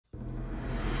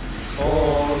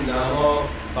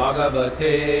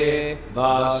Bhagavate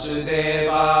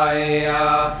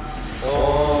Vasudevaya.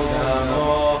 Om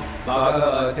Namo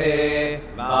Bhagavate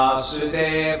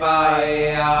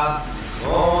Vasudevaya.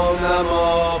 Om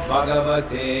Namo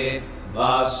Bhagavate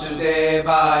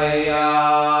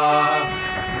Vasudevaya.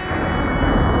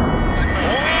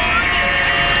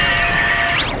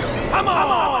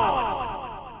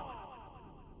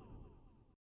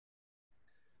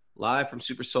 Live from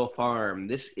Super Soul Farm,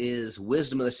 this is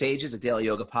Wisdom of the Sages, a daily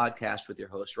yoga podcast with your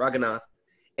host, Raghunath,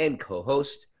 and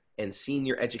co-host and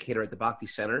senior educator at the Bhakti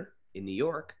Center in New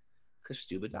York,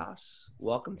 Kaustubha Das.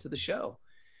 Welcome to the show.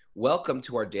 Welcome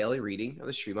to our daily reading of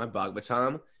the Srimad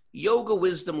Bhagavatam, yoga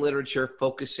wisdom literature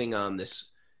focusing on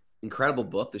this incredible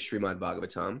book, the Srimad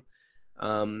Bhagavatam,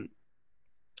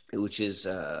 which is,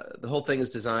 the whole thing is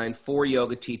designed for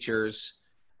yoga teachers,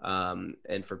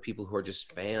 and for people who are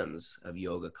just fans of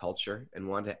yoga culture and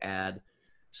want to add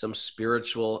some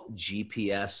spiritual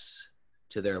GPS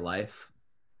to their life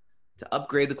to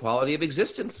upgrade the quality of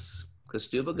existence.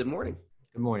 Kaustubha, good morning.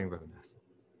 Good morning, Raghunath.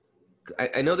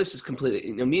 I know this is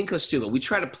completely, me and Kaustubha, we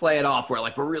try to play it off where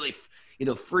like we're really,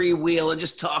 freewheel and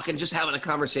just talking, just having a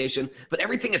conversation, but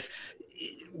everything is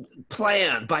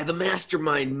planned by the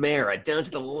mastermind Mara down to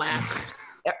the last.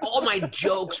 All my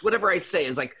jokes, whatever I say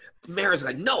is like, Mara's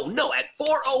like, no, at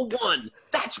 4:01,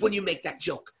 that's when you make that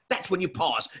joke. That's when you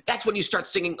pause. That's when you start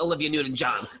singing Olivia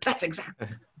Newton-John. That's exactly.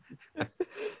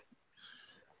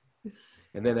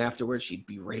 And then afterwards, she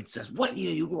berates us. What,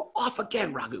 you were off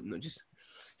again, Raghu? No, just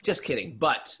kidding.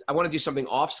 But I want to do something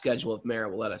off schedule if Mara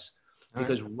will let us.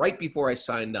 Because right before I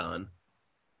signed on,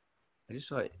 I just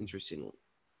saw an interesting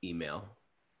email.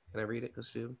 Can I read it,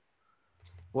 Kaustubha?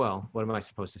 Well, what am I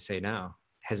supposed to say now?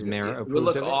 Has Mara approved? It would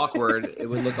look of it? awkward. It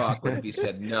would look awkward if you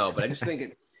said no, but I just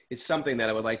think it's something that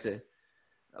I would like to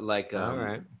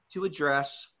to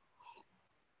address.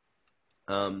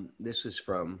 This is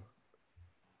from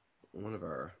one of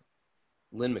our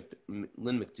Lynn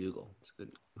McDougall. It's a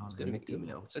good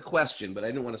email. It's a question, but I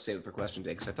didn't want to save it for question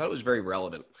day because I thought it was very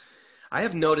relevant. I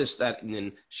have noticed that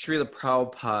in Srila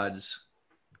Prabhupada's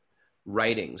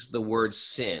writings, the word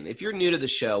sin. If you're new to the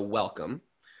show, welcome.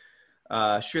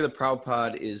 Srila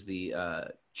Prabhupada is the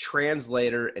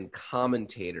translator and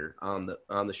commentator on the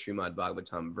Srimad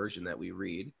Bhagavatam version that we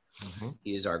read. Mm-hmm.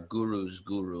 He is our guru's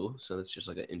guru, so that's just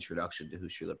like an introduction to who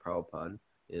Srila Prabhupada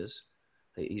is.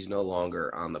 He's no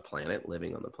longer on the planet,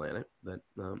 living on the planet, but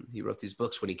he wrote these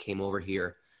books when he came over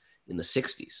here in the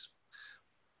 60s.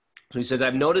 So he says,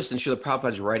 I've noticed in Srila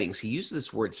Prabhupada's writings, he uses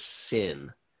this word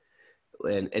sin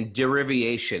and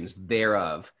derivations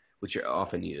thereof, which are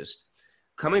often used.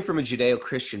 Coming from a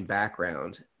Judeo-Christian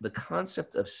background, the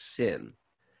concept of sin,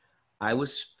 I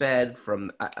was fed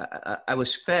from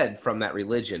that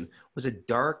religion, was a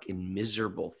dark and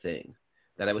miserable thing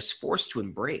that I was forced to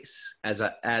embrace as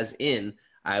I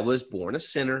was born a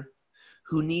sinner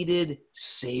who needed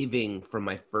saving from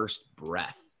my first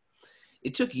breath.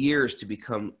 It took years to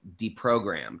become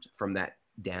deprogrammed from that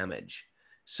damage.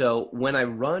 So when I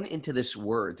run into this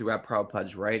word throughout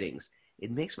Prabhupada's writings,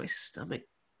 it makes my stomach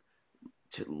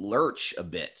to lurch a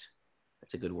bit.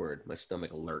 That's a good word. My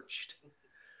stomach lurched.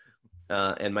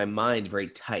 And my mind very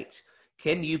tight.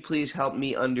 Can you please help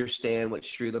me understand what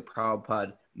Srila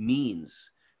Prabhupada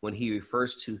means when he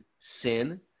refers to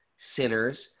sin,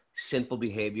 sinners, sinful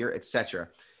behavior, etc.?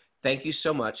 Thank you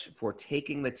so much for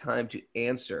taking the time to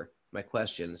answer my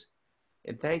questions.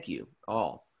 And thank you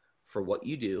all for what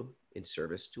you do in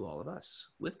service to all of us.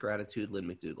 With gratitude, Lynn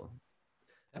McDougall.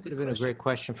 That would have been a great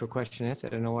question for question and answer.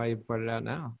 I don't know why you brought it out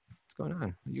now. What's going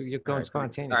on? You're going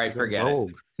spontaneous. All right, forget it. All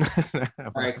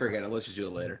right, forget it. Let's just do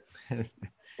it later.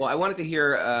 Well, I wanted to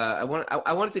hear. I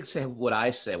wanted to say what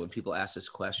I say when people ask this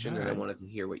question, and I wanted to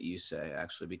hear what you say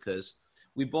actually, because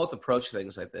we both approach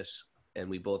things like this, and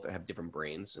we both have different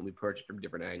brains, and we approach it from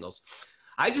different angles.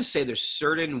 I just say there's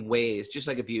certain ways, just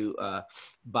like if you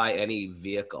buy any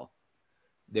vehicle,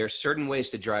 there's certain ways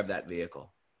to drive that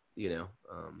vehicle.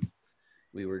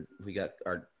 We got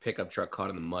our pickup truck caught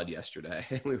in the mud yesterday.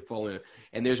 We were following it.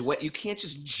 And there's what you can't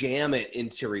just jam it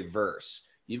into reverse.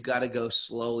 You've got to go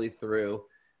slowly through,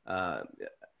 through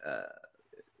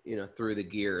the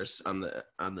gears on the.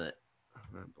 I'm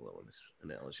blowing this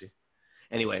analogy.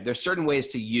 Anyway, there's certain ways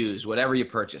to use whatever you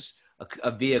purchase,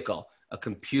 a vehicle, a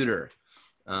computer.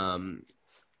 I'm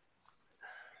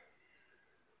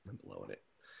blowing it.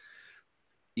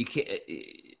 You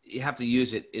have to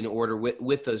use it in order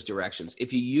with those directions.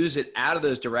 If you use it out of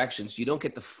those directions, you don't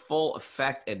get the full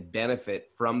effect and benefit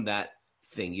from that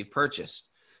thing you purchased.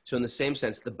 So in the same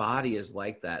sense, the body is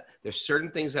like that. There's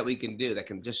certain things that we can do that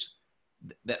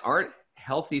aren't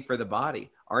healthy for the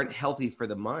body, aren't healthy for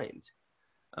the mind.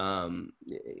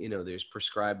 There's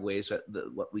prescribed ways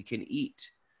what we can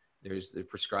eat. There's the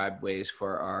prescribed ways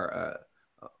for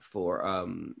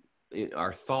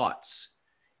our thoughts.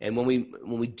 And when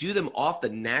we do them off the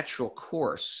natural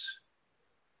course,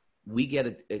 we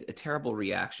get a terrible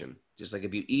reaction. Just like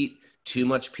if you eat too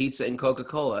much pizza and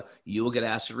Coca-Cola, you will get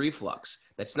acid reflux.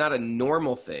 That's not a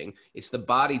normal thing. It's the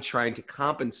body trying to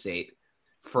compensate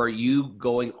for you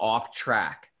going off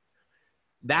track.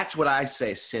 That's what I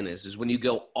say sin is when you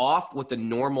go off what the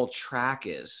normal track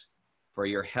is for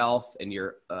your health and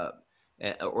your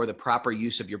or the proper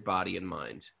use of your body and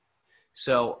mind.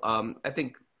 So I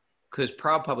think because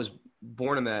Prabhupada was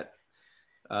born in that,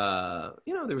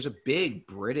 there was a big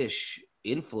British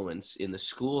influence in the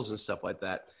schools and stuff like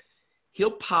that.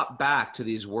 He'll pop back to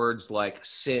these words like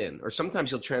sin, or sometimes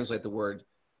he'll translate the word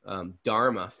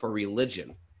dharma for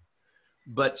religion.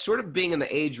 But sort of being in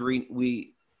the age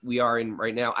we are in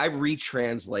right now, I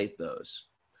retranslate those.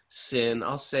 Sin,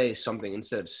 I'll say something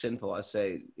instead of sinful. I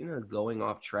say, going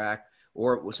off track.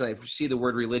 Or when I see the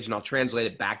word religion, I'll translate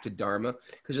it back to dharma.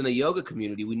 Because in the yoga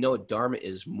community, we know what dharma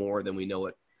is more than we know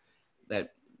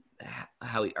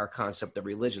how our concept of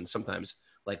religion. Sometimes,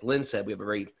 like Lynn said, we have a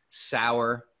very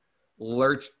sour,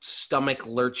 stomach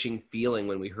lurching feeling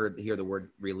when we hear the word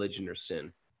religion or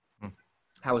sin.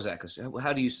 How is that?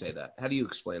 How do you say that? How do you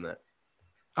explain that?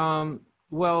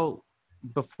 Well,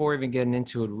 before even getting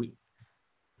into it,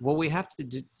 what we have to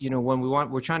do,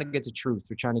 we're trying to get to truth.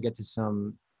 We're trying to get to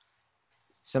some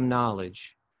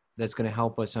knowledge that's going to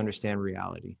help us understand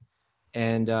reality.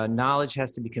 And knowledge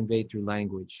has to be conveyed through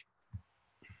language.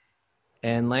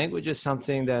 And language is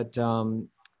something that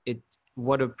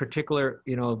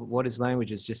what is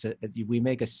language is just we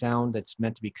make a sound that's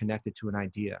meant to be connected to an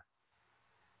idea.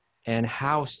 And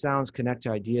how sounds connect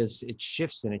to ideas, it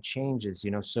shifts and it changes,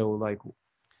 so like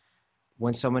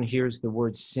when someone hears the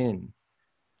word sin,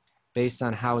 based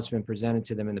on how it's been presented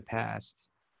to them in the past,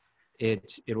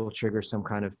 it will trigger some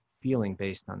kind of feeling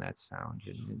based on that sound.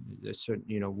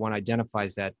 One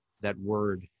identifies that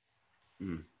word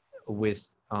with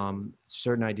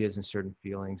certain ideas and certain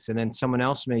feelings, and then someone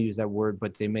else may use that word,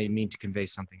 but they may mean to convey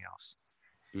something else.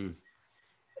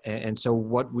 And so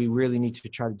what we really need to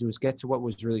try to do is get to what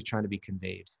was really trying to be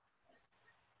conveyed.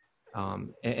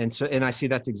 And I see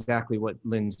that's exactly what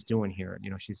Lynn's doing here.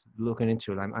 She's looking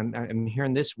into it. I'm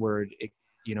hearing this word.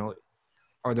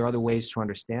 Are there other ways to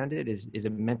understand it? Is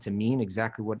it meant to mean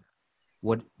exactly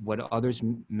what others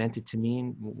meant it to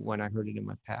mean when I heard it in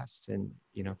my past? And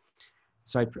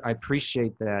so I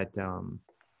appreciate that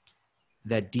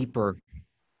that deeper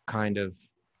kind of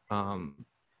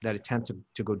that attempt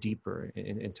to go deeper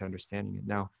into understanding it.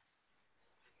 Now,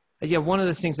 one of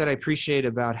the things that I appreciate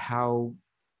about how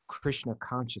Krishna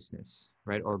consciousness,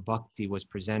 right, or bhakti was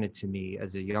presented to me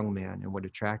as a young man and what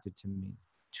attracted to me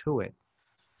to it.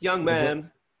 Young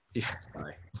man.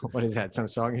 Sorry. What is that? Some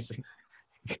song you sing?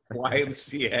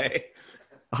 YMCA.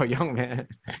 Oh, young man.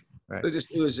 Right.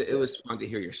 It was fun to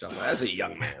hear yourself as a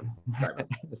young man.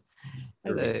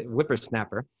 As a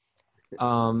whippersnapper.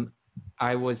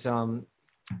 I was the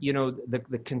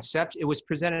concept, it was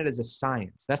presented as a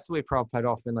science. That's the way Prabhupada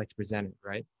often likes to present it,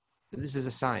 right? This is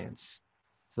a science.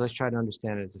 So let's try to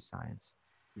understand it as a science.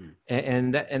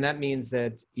 And that means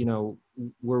that,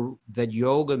 that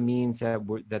yoga means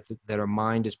that our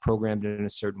mind is programmed in a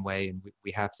certain way, and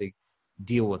we have to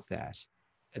deal with that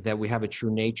we have a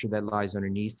true nature that lies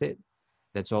underneath it.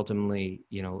 That's ultimately,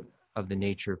 of the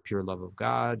nature of pure love of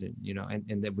God,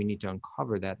 and that we need to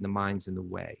uncover that, and the mind's in the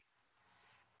way.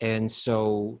 And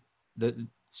so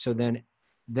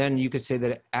then you could say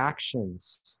that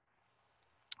actions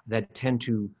that tend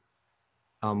to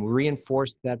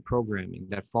reinforce that programming,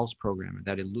 that false programming,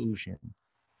 that illusion,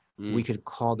 we could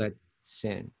call that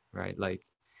sin, right? Like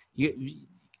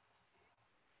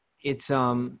it's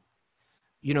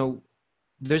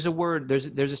there's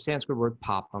a Sanskrit word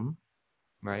papam,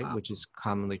 right, which is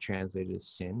commonly translated as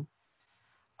sin.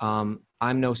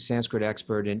 I'm no Sanskrit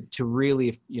expert, and to really,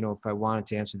 if I wanted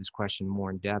to answer this question more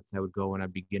in depth, I would go and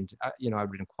I'd begin to, I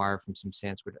would inquire from some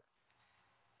Sanskrit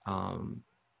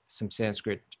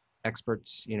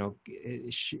experts. Can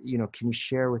you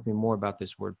share with me more about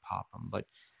this word papam?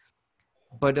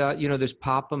 But there's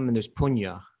papam and there's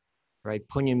punya, right?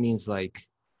 Punya means like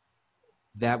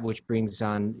that which brings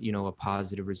on, a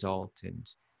positive result, and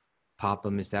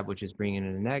papam is that which is bringing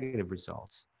in a negative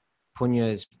result. Punya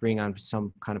is bringing on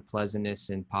some kind of pleasantness,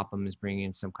 and papam is bringing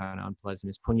in some kind of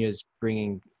unpleasantness. Punya is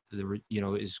bringing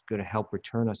is going to help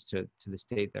return us to the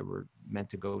state that we're meant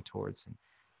to go towards. And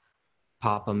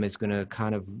papam is going to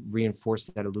kind of reinforce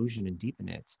that illusion and deepen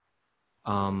it.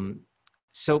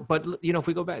 So, but you know, if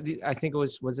we go back, I think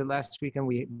was it last weekend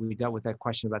we dealt with that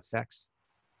question about sex,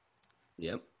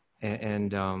 Yep.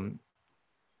 and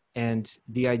and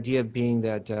the idea being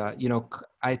that you know,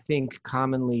 I think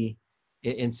commonly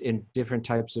in different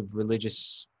types of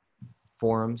religious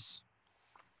forums,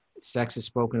 sex is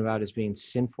spoken about as being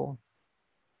sinful,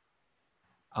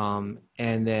 and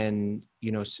then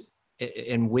you know,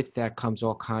 and with that comes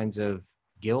all kinds of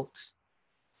guilt,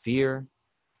 fear,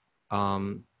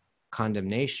 um,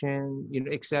 condemnation, you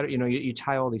know, et cetera. You know, you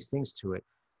tie all these things to it.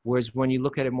 Whereas when you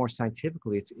look at it more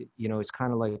scientifically, you know, it's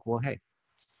kind of like, well, hey,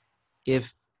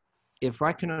 if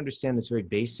I can understand this very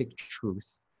basic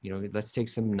truth, you know, let's take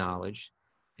some knowledge.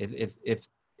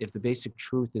 If the basic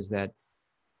truth is that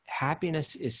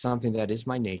happiness is something that is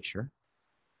my nature,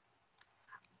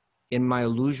 in my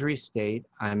illusory state,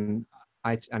 I'm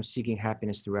seeking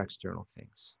happiness through external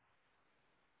things.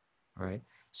 All right.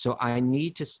 So I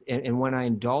need to, and when I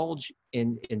indulge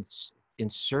in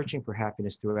searching for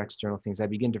happiness through external things, I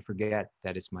begin to forget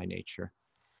that it's my nature.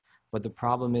 But the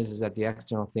problem is that the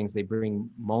external things, they bring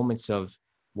moments of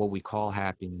what we call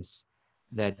happiness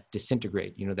that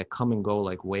disintegrate, you know, that come and go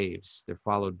like waves. They're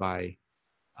followed by,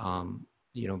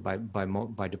 you know,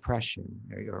 by depression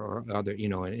or other, you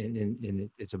know, and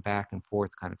it's a back and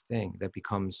forth kind of thing that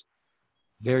becomes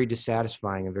very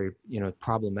dissatisfying and very, you know,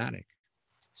 problematic.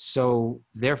 So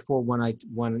therefore, when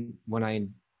I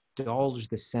indulge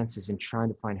the senses in trying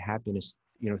to find happiness,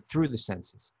 you know, through the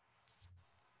senses,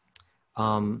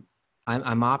 I'm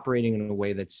operating in a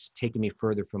way that's taking me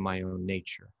further from my own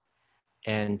nature.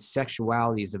 And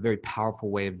sexuality is a very powerful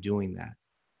way of doing that.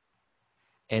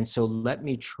 And so let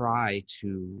me try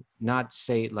to not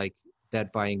say like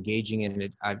that by engaging in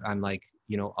it, I'm like,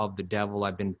 you know, of the devil,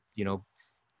 I've been, you know,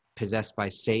 possessed by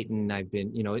Satan, I've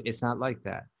been, you know, it's not like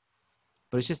that.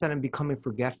 But it's just that I'm becoming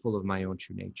forgetful of my own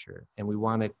true nature. And we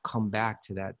want to come back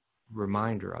to that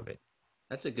reminder of it.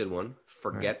 That's a good one. Right.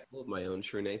 Forgetful of my own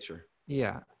true nature.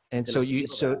 Yeah. And Gonna so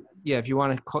steal that. yeah, if you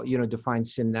want to call, you know, define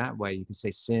sin that way, you can say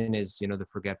sin is, you know, the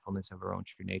forgetfulness of our own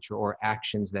true nature, or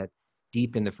actions that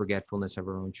deepen the forgetfulness of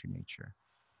our own true nature.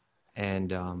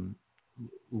 And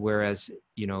whereas,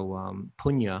 you know,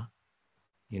 punya,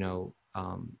 you know,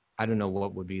 I don't know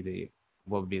what would be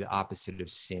the opposite of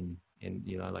sin in,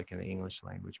 you know, like in the English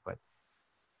language, but,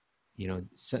 you know,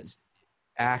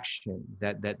 action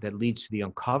that leads to the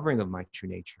uncovering of my true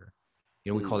nature.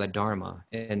 You know, we call that dharma,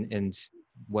 and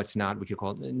what's not, we could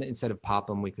call it, instead of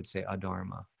papam, we could say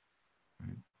adharma.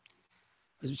 Right?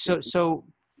 So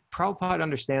Prabhupada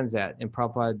understands that, and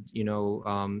Prabhupada, you know,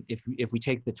 if we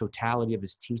take the totality of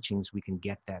his teachings, we can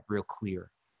get that real clear.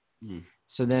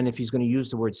 So then if he's going to use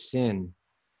the word sin,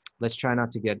 let's try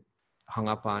not to get hung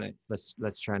up on it.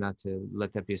 Let's try not to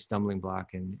let that be a stumbling block,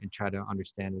 and try to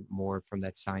understand it more from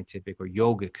that scientific or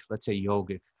yogic, let's say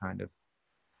yogic kind of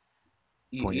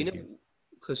point You of know, view.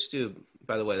 Kaustubha,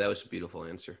 by the way, that was a beautiful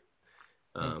answer.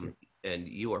 Thank you. And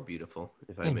you are beautiful,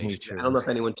 if I And may. you I too. don't know if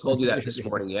anyone told you that this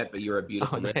morning yet, but you're a Oh,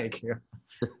 beautiful man. thank you.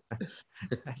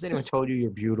 Has anyone told you you're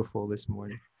beautiful this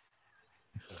morning?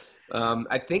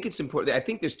 I think it's important. I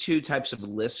think there's two types of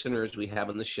listeners we have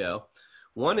on the show.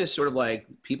 One is sort of like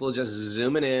people just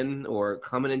zooming in or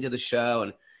coming into the show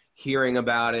and hearing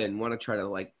about it and want to try to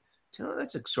like, oh,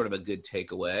 that's a sort of a good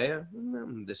takeaway.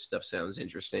 This stuff sounds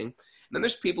interesting. And then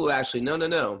there's people who actually,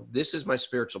 no, this is my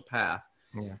spiritual path.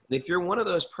 Yeah. And if you're one of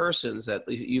those persons that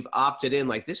you've opted in,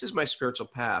 like, this is my spiritual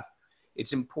path,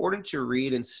 it's important to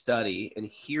read and study and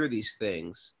hear these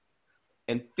things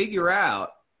and figure out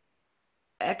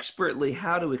expertly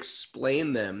how to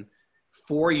explain them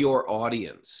for your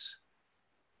audience,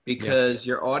 because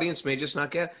your audience may just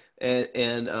not get,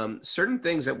 and certain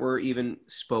things that were even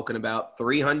spoken about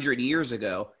 300 years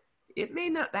ago, it may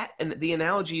not, that, and the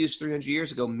analogy used 300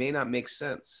 years ago may not make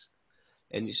sense.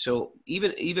 And so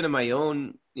even in my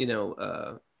own, you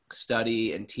know,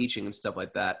 study and teaching and stuff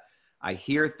like that, I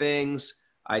hear things.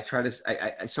 I try to,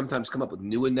 I sometimes come up with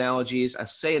new analogies. I'll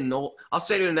say an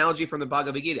analogy from the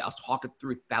Bhagavad Gita. I'll talk it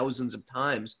through thousands of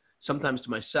times, sometimes to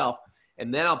myself.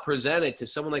 And then I'll present it to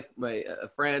someone like a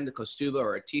friend, a Kaustubha,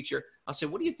 or a teacher. I'll say,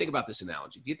 what do you think about this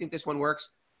analogy? Do you think this one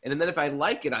works? And then if I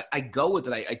like it, I go with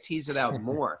it. I tease it out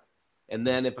more. And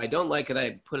then if I don't like it,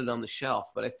 I put it on the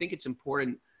shelf. But I think it's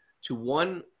important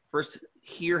to first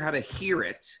hear how to hear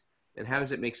it and how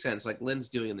does it make sense, like Lynn's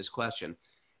doing in this question.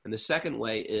 And the second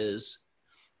way is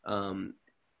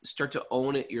start to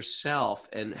own it yourself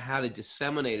and how to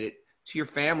disseminate it to your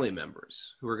family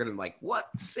members who are going to like, what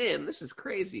sin? This is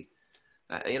crazy.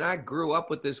 And I grew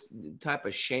up with this type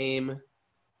of shame.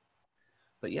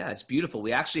 But yeah, it's beautiful.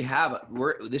 We actually have,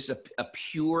 this is a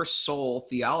pure soul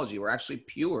theology. We're actually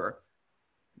pure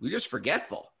We're just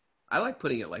forgetful. I like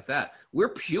putting it like that. We're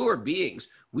pure beings.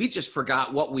 We just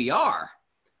forgot what we are.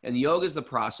 And yoga is the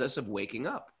process of waking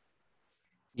up.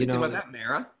 You think about that,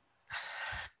 Mara?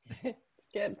 It's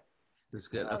good. It's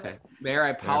good. Okay. Mara, I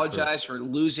apologize for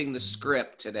losing the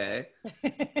script today.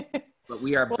 But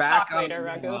we are back on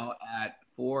later, now at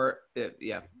 4.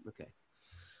 Yeah. Okay.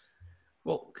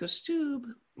 Well, Kaustubh.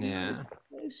 Yeah.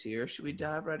 Is here. Should we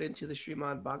dive right into the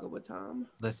Srimad Bhagavatam?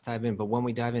 Let's dive in. But when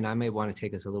we dive in, I may want to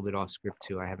take us a little bit off script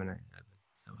too. I haven't.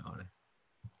 So I want to.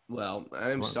 Well,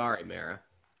 I'm sorry, Mara.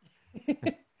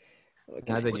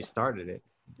 Now that you started it,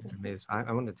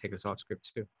 I want to take us off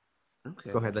script too.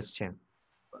 Okay. Go ahead. Let's chant.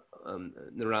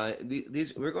 Narayana,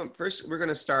 these we're going first. We're going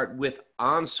to start with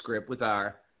on script with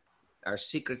our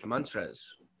secret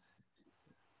mantras.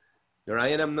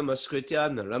 Narayanam namaskritya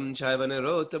naram chaiva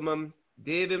narotamam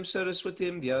devim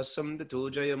saraswatim vyasam tato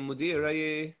jayam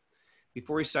mudiraye.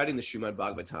 Before reciting the Srimad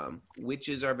Bhagavatam, which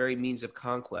is our very means of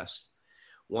conquest,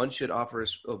 one should offer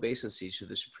obeisances to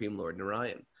the Supreme Lord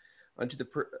Narayan, unto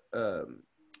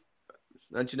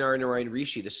Narayan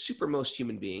Rishi, the supermost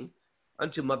human being,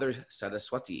 unto Mother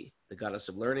Saraswati, the goddess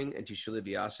of learning, and to Srila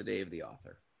Vyasadeva, the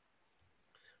author.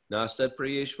 Nastad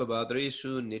prayeshva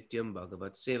bhadresu nityam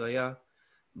bhagavat sevaya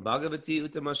bhagavati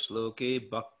utamashloke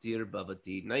bhaktir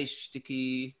bhavati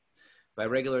naishtiki. By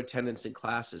regular attendance in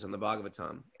classes on the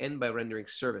Bhagavatam, and by rendering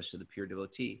service to the pure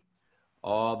devotee,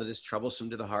 all that is troublesome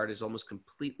to the heart is almost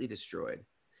completely destroyed,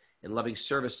 and loving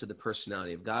service to the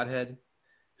personality of Godhead,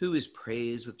 who is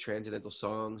praised with transcendental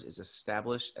songs, is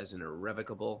established as an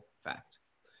irrevocable fact.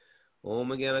 Om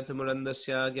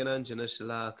Agyanatamarandasya Gyananjana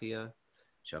Shalakya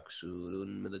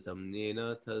Chaksurun Militam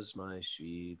Nena Tasmai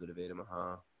Shri Gurave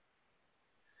Namaha.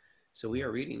 So we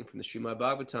are reading from the Srimad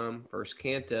Bhagavatam, first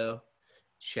canto,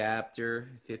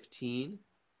 chapter 15,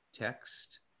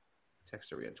 text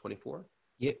are we on 24?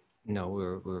 Yeah, no,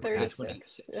 we're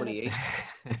 36. 28.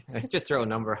 Just throw a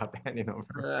number out there, any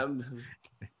number.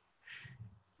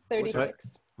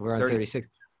 36. We're on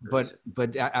 36. But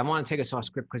I want to take us off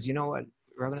script because you know what,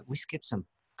 Raghunath, we skipped some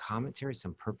commentary,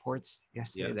 some purports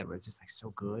yesterday that were just like so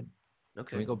good. Okay.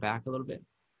 Can we go back a little bit?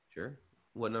 Sure.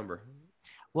 What number?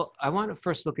 Well, I want to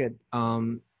first look at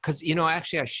because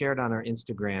actually I shared on our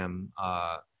Instagram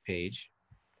page,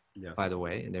 by the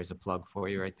way, and there's a plug for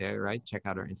you right there, right? Check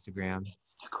out our Instagram.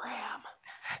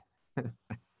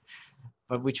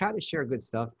 But we try to share good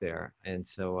stuff there, and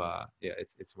so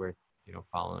it's worth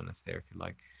following us there if you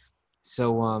like.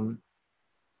 So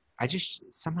I just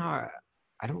somehow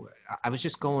I was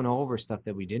just going over stuff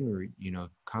that we didn't read,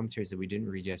 commentaries that we didn't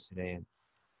read yesterday, and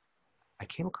I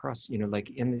came across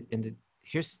like in the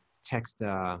here's text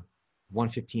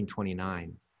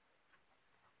 115:29.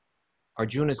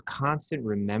 Arjuna's constant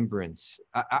remembrance.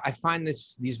 I find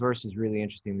these verses really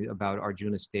interesting about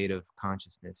Arjuna's state of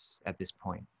consciousness at this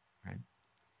point, right?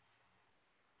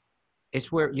 It's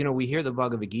where, we hear the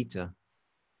Bhagavad Gita,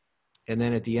 and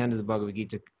then at the end of the Bhagavad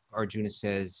Gita, Arjuna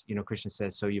says, Krishna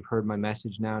says, so you've heard my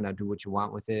message now do what you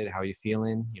want with it. How are you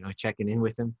feeling? Checking in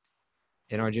with him.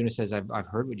 And Arjuna says, I've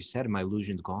heard what you said and my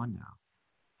illusion's gone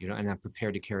now, and I'm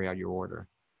prepared to carry out your order.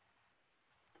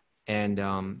 And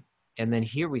then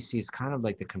here we see it's kind of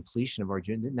like the completion of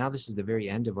Arjuna. Now this is the very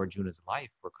end of Arjuna's life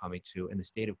we're coming to, and the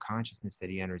state of consciousness that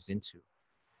he enters into.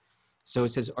 So it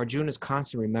says, Arjuna's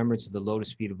constant remembrance of the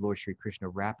lotus feet of Lord Shri Krishna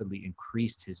rapidly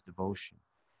increased his devotion.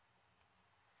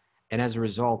 And as a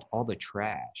result, all the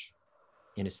trash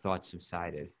in his thoughts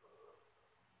subsided.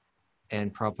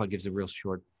 And Prabhupada gives a real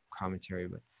short commentary,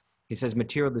 but he says,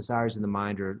 material desires in the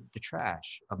mind are the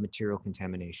trash of material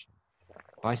contamination.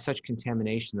 By such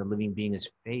contamination, the living being is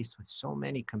faced with so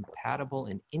many compatible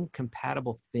and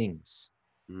incompatible things.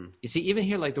 You see, even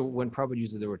here, like when Prabhupada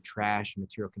uses the word trash,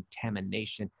 material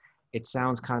contamination, it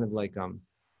sounds kind of like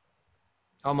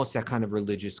almost that kind of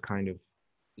religious kind of,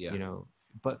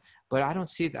 but I don't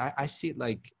see it. I see it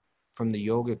like from the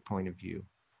yogic point of view.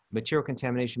 Material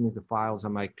contamination means the files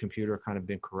on my computer have kind of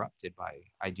been corrupted by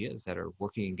ideas that are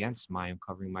working against my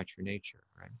uncovering my true nature,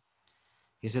 right?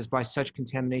 He says, by such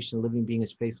contamination, the living being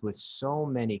is faced with so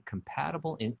many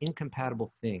compatible and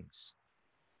incompatible things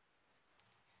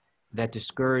that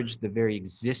discourage the very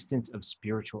existence of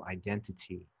spiritual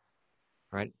identity,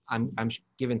 right? I'm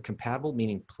given compatible,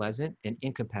 meaning pleasant, and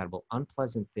incompatible,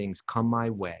 unpleasant things come my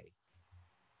way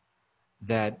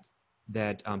that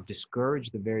discourage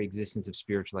the very existence of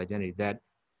spiritual identity,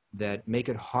 that make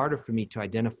it harder for me to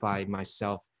identify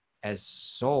myself as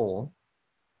soul,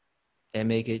 and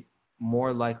make it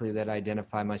more likely that I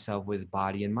identify myself with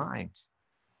body and mind,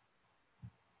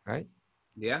 right?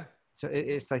 Yeah. So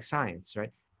it's like science, right?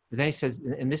 But then he says,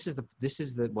 and this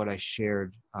is what I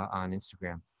shared on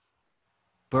Instagram.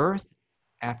 birth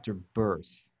after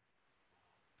birth,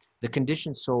 the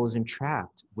conditioned soul is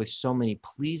entrapped with so many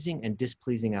pleasing and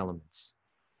displeasing elements,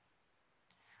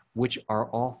 which are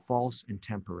all false and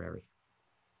temporary.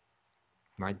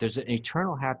 Right? There's an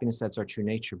eternal happiness that's our true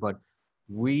nature, but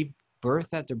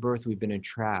birth after birth, we've been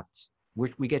entrapped.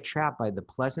 We get trapped by the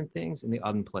pleasant things and the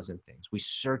unpleasant things. We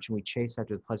search and we chase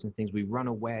after the pleasant things. We run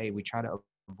away. We try to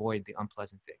avoid the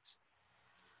unpleasant things.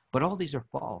 But all these are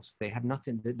false. They have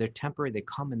nothing. They're temporary. They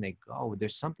come and they go.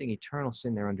 There's something eternal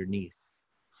sitting there underneath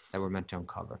that we're meant to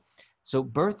uncover. So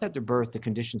birth after birth, the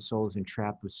conditioned soul is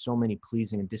entrapped with so many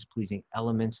pleasing and displeasing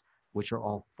elements, which are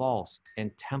all false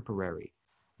and temporary.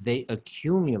 They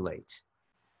accumulate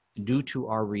due to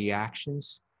our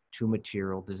reactions to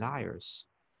material desires,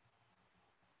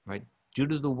 right? Due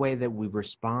to the way that we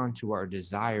respond to our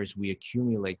desires, we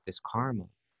accumulate this karma,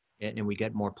 and we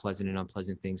get more pleasant and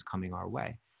unpleasant things coming our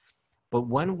way. But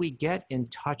when we get in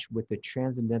touch with the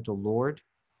Transcendental Lord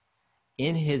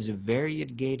in his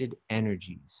variegated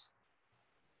energies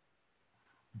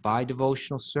by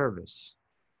devotional service,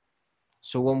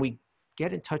 so when we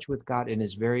get in touch with God in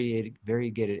his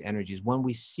variegated energies, when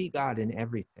we see God in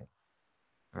everything,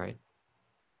 right?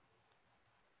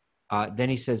 Then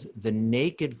he says, the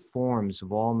naked forms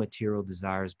of all material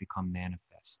desires become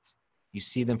manifest. You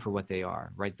see them for what they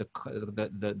are, right?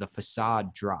 The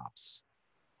facade drops,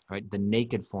 right? The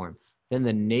naked form. Then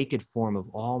the naked form of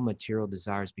all material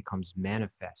desires becomes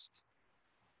manifest.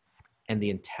 And the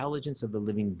intelligence of the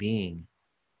living being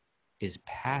is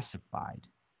pacified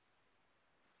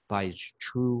by its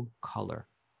true color.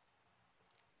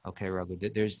 Okay, Raghu,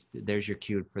 there's your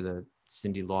cue for the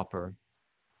Cyndi Lauper.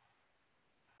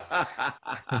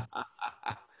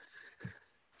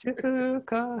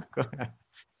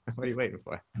 What are you waiting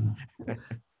for?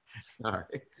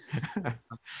 Sorry.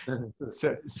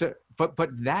 But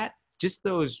that, just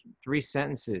those 3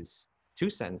 sentences, 2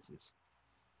 sentences,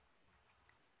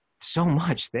 so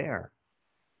much there,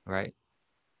 right?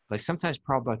 Like sometimes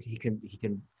Prabhupada,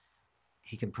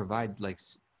 he can provide like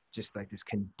just like this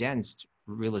condensed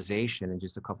realization in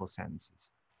just a couple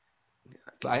sentences.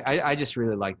 I just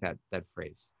really like that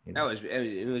phrase. You know?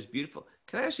 It was beautiful.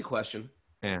 Can I ask you a question?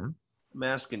 Yeah. I'm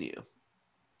asking you,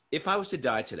 if I was to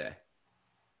die today,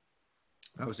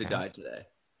 do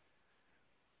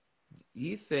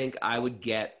you think I would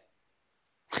get,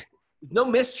 no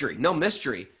mystery.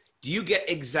 Do you get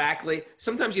exactly,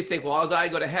 sometimes you think, well, I'll die,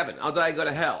 go to heaven. I'll die, go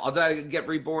to hell. I'll die, get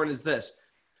reborn as this.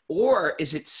 Or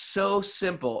is it so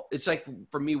simple? It's like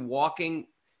for me walking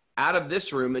out of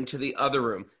this room into the other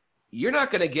room. You're not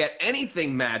going to get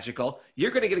anything magical.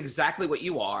 You're going to get exactly what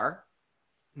you are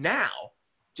now,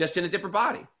 just in a different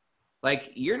body.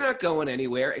 Like you're not going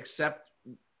anywhere except,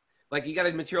 like you got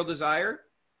a material desire.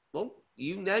 Well,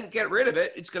 you then get rid of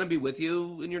it. It's going to be with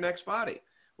you in your next body.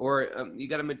 Or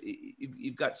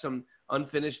you've got some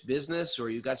unfinished business, or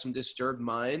you've got some disturbed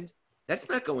mind. That's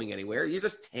not going anywhere. You're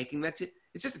just taking that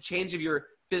it's just a change of your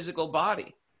physical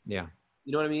body. Yeah.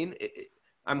 You know what I mean?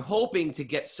 I'm hoping to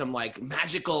get some like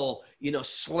magical,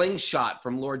 slingshot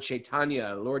from Lord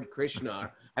Chaitanya, Lord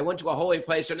Krishna. I went to a holy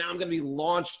place, so now I'm going to be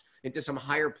launched into some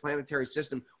higher planetary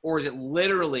system. Or is it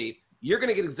literally, you're going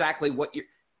to get exactly what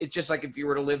it's just like if you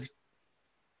were to live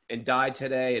and die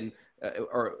today and,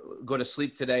 or go to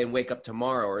sleep today and wake up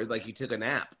tomorrow, or like you took a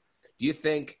nap. Do you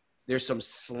think there's some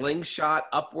slingshot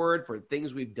upward for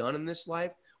things we've done in this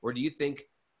life? Or do you think,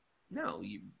 no,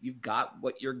 you've got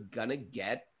what you're going to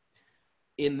get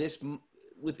in this,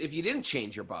 if you didn't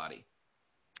change your body?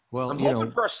 Well, I'm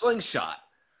hoping for a slingshot.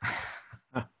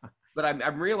 But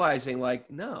I'm realizing, like,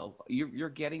 no, you're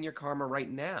getting your karma right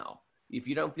now. If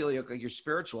you don't feel you're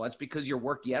spiritual, that's because your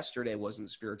work yesterday wasn't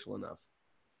spiritual enough.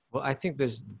 Well, I think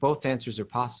both answers are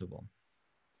possible.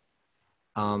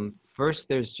 First,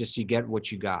 there's just you get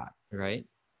what you got, right?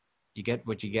 You get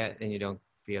what you get, and you don't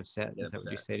be upset. Is that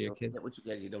what you say to your kids? Get what you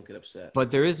get, you don't get upset.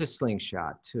 But there is a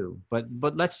slingshot too. But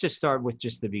let's just start with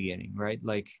just the beginning, right?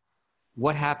 Like,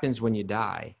 what happens when you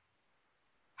die?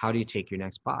 How do you take your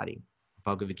next body?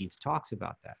 Bhagavad Gita talks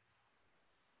about that,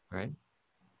 right?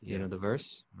 You know the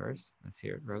verse? Let's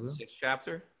hear it, Raghu. 6th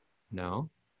chapter? No.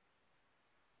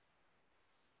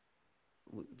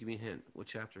 Give me a hint. What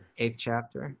chapter? 8th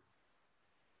chapter,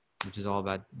 which is all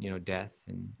about, death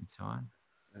and so on.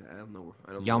 I don't know.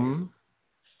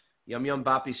 Yam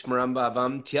bapi smaram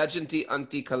bhavam tyajanti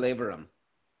anti kalevaram.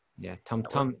 Yeah. Tam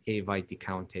evaiti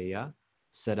kaunteya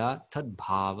sada tad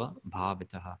bhava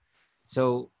bhavataha.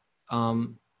 So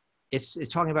it's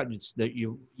talking about that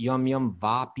you yam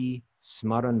vapi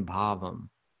smaran bhavam,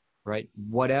 right?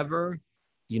 Whatever,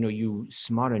 you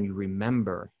smaran, you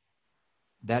remember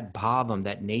that bhavam,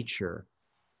 that nature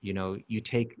you know, you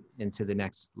take into the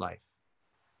next life.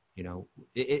 You know,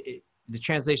 the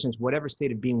translation is whatever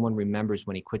state of being one remembers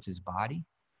when he quits his body,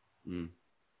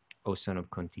 O son of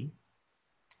Kunti,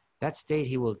 that state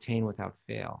he will attain without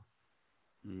fail.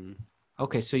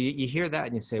 Okay, so you hear that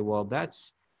and you say, well,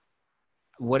 that's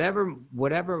wherever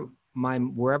my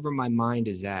mind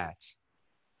is at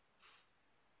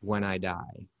when I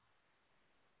die,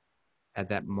 at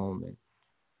that moment,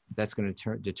 that's going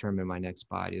to determine my next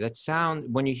body.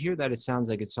 When you hear that, it sounds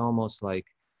like it's almost like,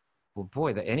 well,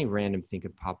 boy, that any random thing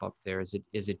could pop up there. Is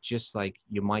it just like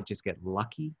you might just get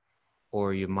lucky,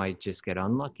 or you might just get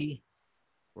unlucky,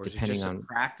 or is it just a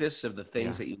practice of the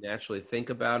things that you naturally think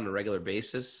about on a regular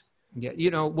basis? Yeah,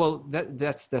 you know, well,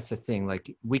 that's the thing.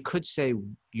 Like, we could say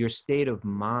your state of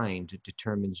mind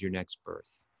determines your next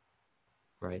birth,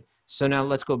 right? So now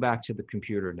let's go back to the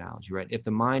computer analogy, right? If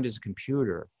the mind is a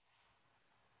computer,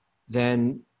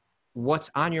 then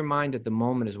what's on your mind at the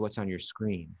moment is what's on your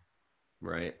screen.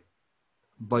 Right.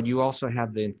 But you also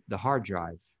have the hard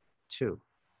drive too.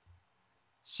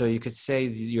 So you could say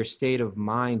your state of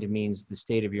mind means the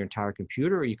state of your entire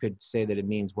computer, or you could say that it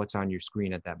means what's on your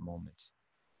screen at that moment.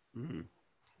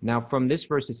 Now, from this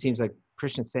verse, it seems like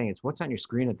Krishna's saying it's what's on your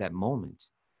screen at that moment,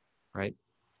 right?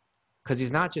 Because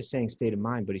he's not just saying state of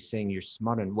mind, but he's saying you're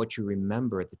smart on what you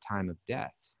remember at the time of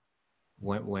death.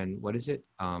 When what is it?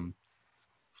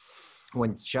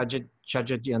 When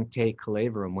Chajajante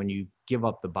Kalevaram, when you give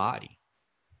up the body,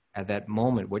 at that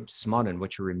moment, what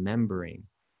you're remembering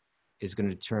is going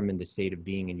to determine the state of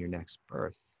being in your next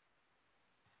birth.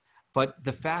 But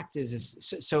the fact is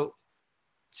so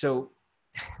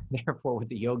therefore what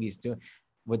the yogi's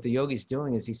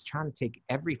doing is he's trying to take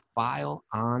every file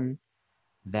on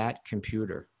that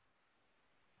computer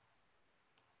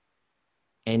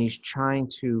and he's trying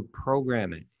to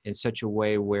program it in such a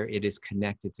way where it is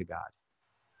connected to God.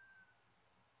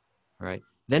 Right?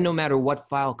 Then no matter what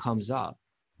file comes up,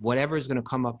 whatever is going to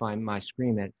come up on my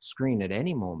screen at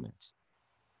any moment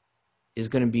is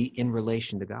going to be in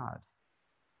relation to God.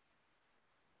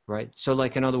 Right? So,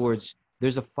 like, in other words,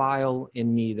 there's a file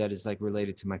in me that is like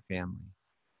related to my family.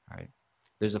 Right?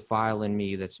 There's a file in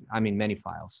me many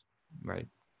files, right?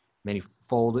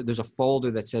 There's a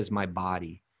folder that says my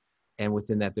body. And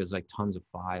within that, there's like tons of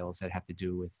files that have to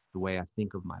do with the way I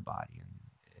think of my body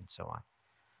and so on.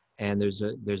 And there's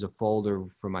a folder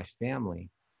for my family.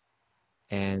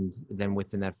 And then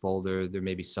within that folder, there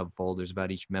may be subfolders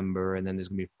about each member. And then there's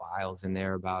gonna be files in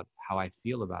there about how I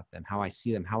feel about them, how I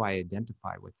see them, how I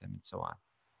identify with them, and so on.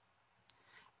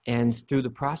 And through the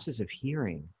process of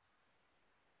hearing,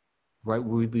 right,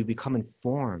 we become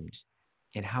informed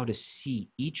in how to see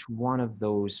each one of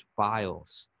those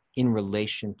files in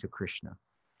relation to Krishna,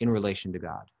 in relation to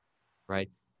God, right?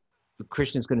 But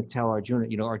Krishna's going to tell Arjuna,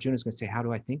 Arjuna's going to say, how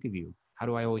do I think of you? How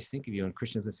do I always think of you? And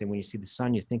Krishna's going to say, when you see the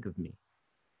sun, you think of me.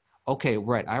 Okay,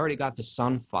 right. I already got the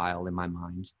sun file in my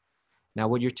mind. Now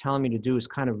what you're telling me to do is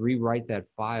kind of rewrite that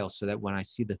file so that when I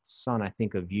see the sun, I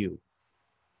think of you,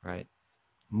 right?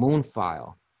 Moon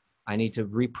file. I need to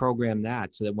reprogram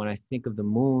that so that when I think of the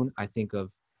moon, I think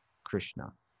of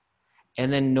Krishna.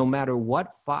 And then no matter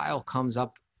what file comes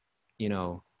up,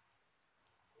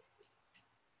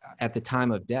 at the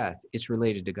time of death, it's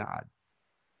related to God,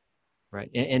 right?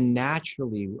 And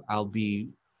naturally, I'll be,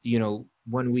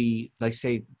 when we, like,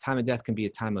 say, time of death can be a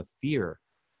time of fear.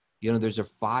 There's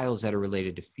files that are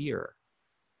related to fear.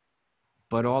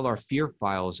 But all our fear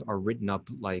files are written up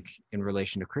like in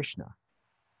relation to Krishna.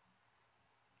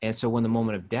 And so when the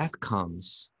moment of death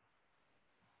comes,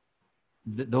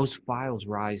 those files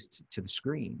rise to the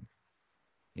screen.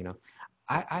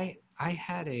 I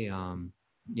had a,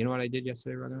 you know what I did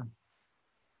yesterday, Raghunath?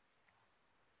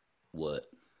 What?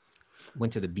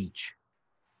 Went to the beach.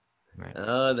 Right.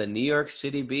 Oh, the New York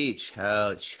City beach.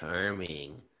 How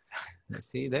charming.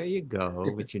 See, there you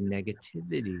go with your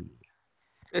negativity.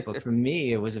 But for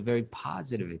me, it was a very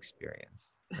positive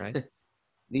experience, right?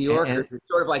 New Yorkers, it's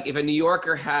sort of like if a New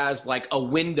Yorker has like a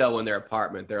window in their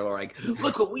apartment, they're like,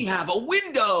 look what we have, a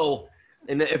window.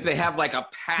 And if they have like a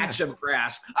patch of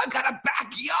grass, I've got a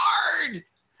backyard.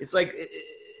 It's like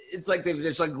they've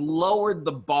just like lowered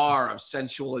the bar of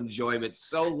sensual enjoyment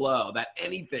so low that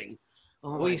anything.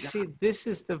 Oh, well, you see, this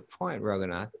is the point,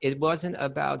 Raghunath. It wasn't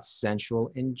about sensual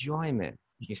enjoyment.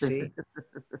 You see,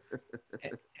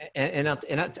 and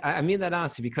I mean that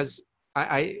honestly, because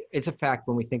it's a fact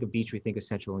when we think of beach, we think of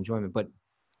sensual enjoyment. But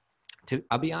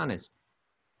I'll be honest,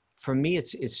 for me,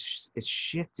 it's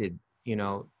shifted,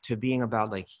 to being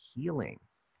about like healing,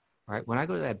 right? When I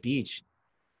go to that beach,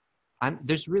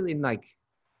 there's really like,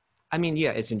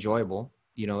 it's enjoyable,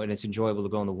 and it's enjoyable to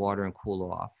go in the water and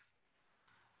cool off.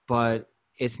 But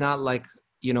it's not like,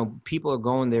 you know, people are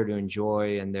going there to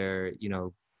enjoy and they're, you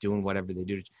know, doing whatever they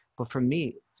do. But for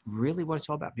me, really what it's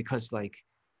all about, because like,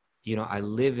 you know, I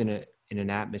live in an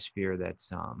atmosphere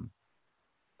that's,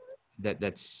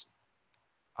 that's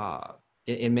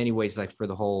in many ways, like for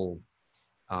the whole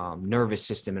nervous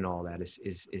system and all that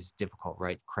is difficult,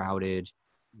 right? Crowded,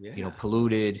 Yeah. you know,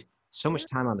 polluted, so much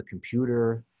time on the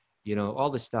computer, you know, all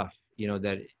this stuff, you know,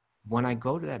 that when I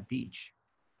go to that beach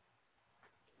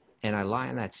and I lie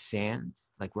on that sand,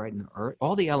 like right in the earth,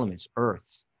 all the elements,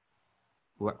 earth,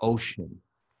 or ocean,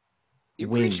 You're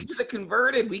wind, preaching to the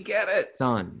converted. We get it.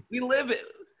 sun. We live it.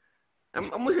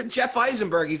 I'm with Jeff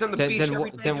Eisenberg. He's on the beach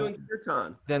every day doing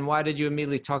kirtan. Then why did you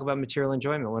immediately talk about material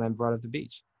enjoyment when I brought up the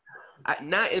beach?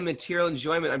 Not in material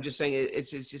enjoyment. I'm just saying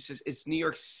it's New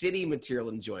York City material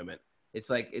enjoyment. It's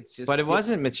like it's just. But it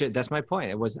wasn't material. That's my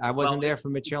point. I wasn't there for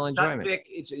material enjoyment. Sattvic,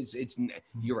 it's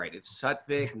you're right. It's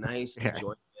sattvic, nice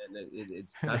enjoyment.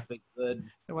 It's sattvic, good.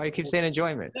 Why you keep saying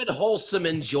enjoyment? Good, wholesome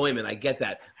enjoyment. I get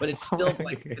that, but it's still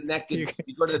like connected.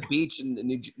 You go to the beach in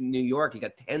New York, you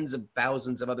got tens of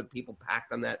thousands of other people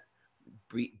packed on that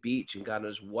beach, and God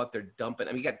knows what they're dumping.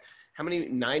 I mean, you got how many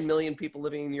 9 million people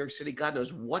living in New York City? God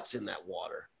knows what's in that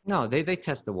water. No, they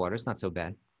test the water. It's not so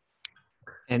bad.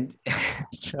 And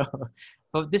so,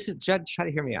 but this is try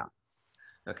to hear me out.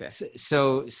 Okay.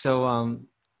 So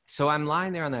I'm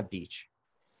lying there on that beach.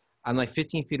 I'm like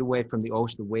 15 feet away from the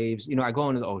ocean, the waves. You know, I go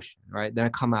into the ocean, right? Then I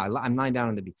come out. I'm lying down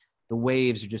on the beach. The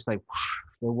waves are just like whoosh,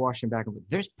 they're washing back and forth.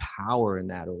 There's power in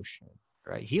that ocean,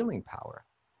 right? Healing power,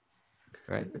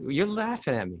 right? You're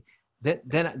laughing at me.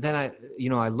 Then I, you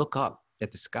know, I look up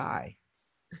at the sky,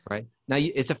 right? Now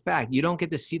it's a fact. You don't get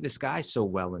to see the sky so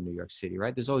well in New York City,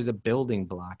 right? There's always a building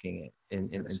blocking it,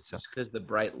 and so because the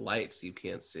bright lights you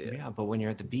can't see it. Yeah, but when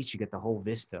you're at the beach, you get the whole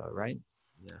vista, right?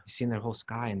 Yeah. You're seeing that whole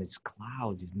sky and these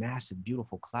clouds, these massive,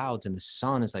 beautiful clouds, and the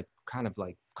sun is like kind of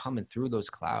like coming through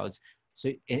those clouds.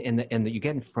 So and you're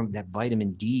getting from that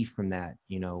vitamin D from that,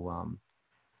 you know,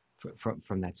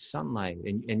 from that sunlight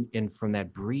and from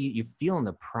that breeze. You're feeling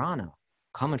the prana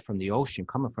coming from the ocean,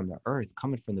 coming from the earth,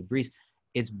 coming from the breeze.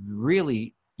 It's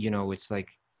really, you know, it's like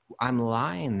I'm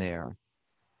lying there,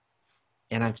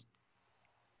 and I'm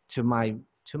to my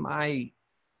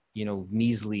you know,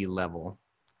 measly level.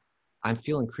 I'm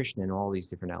feeling Krishna in all these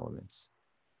different elements,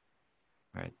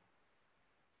 right?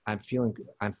 I'm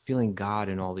feeling God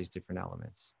in all these different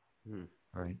elements,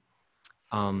 right?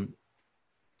 And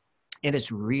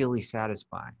it's really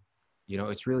satisfying. You know,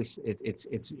 it's really,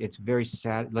 it's very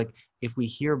sad. Like if we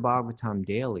hear Bhagavatam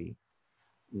daily,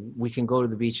 we can go to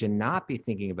the beach and not be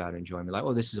thinking about enjoyment, like,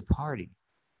 oh, this is a party.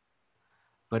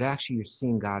 But actually you're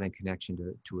seeing God in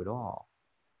connection to it all.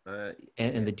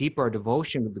 And the deeper our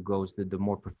devotion goes, the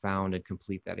more profound and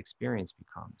complete that experience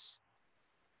becomes.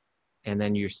 And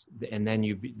then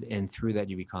through that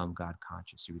you become God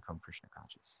conscious. You become Krishna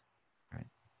conscious, right?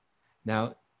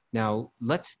 Now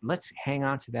let's hang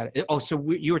on to that. Oh, so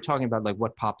you were talking about like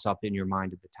what pops up in your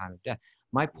mind at the time of death.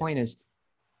 My point is,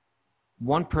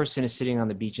 one person is sitting on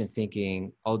the beach and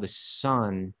thinking, oh, the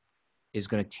sun is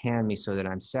going to tan me so that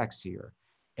I'm sexier.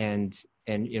 And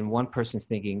one person's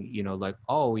thinking, you know, like,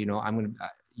 oh, you know, I'm going to,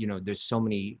 you know, there's so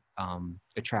many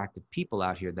attractive people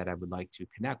out here that I would like to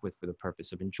connect with for the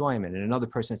purpose of enjoyment. And another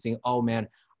person is saying, oh man,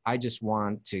 I just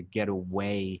want to get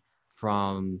away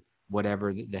from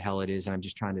whatever the hell it is. And I'm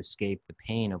just trying to escape the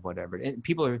pain of whatever. And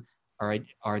people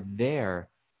are there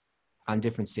on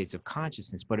different states of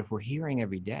consciousness. But if we're hearing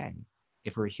every day,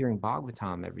 if we're hearing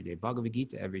Bhagavatam every day, Bhagavad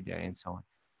Gita every day, and so on,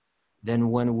 then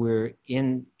when we're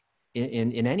in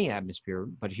any atmosphere,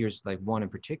 but here's like one in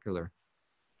particular,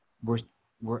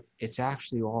 it's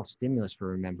actually all stimulus for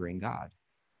remembering God.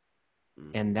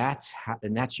 And that's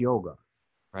yoga,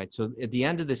 right? So at the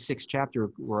end of the 6th chapter,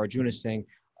 where Arjuna is saying,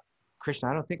 Krishna,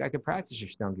 I don't think I could practice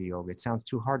Ashtanga yoga. It sounds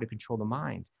too hard to control the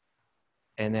mind.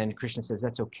 And then Krishna says,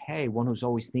 that's okay. One who's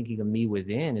always thinking of me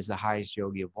within is the highest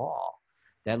yogi of all.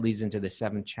 That leads into the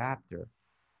 7th chapter,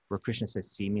 where Krishna says,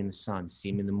 see me in the sun,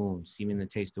 see me in the moon, see me in the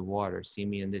taste of water, see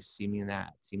me in this, see me in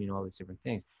that, see me in all these different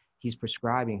things. He's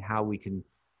prescribing how we can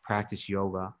practice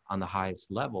yoga on the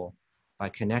highest level by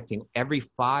connecting every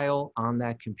file on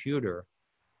that computer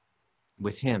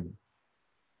with him,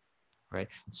 right?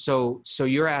 So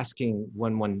you're asking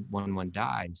when one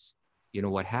dies, you know,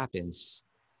 what happens?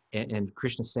 And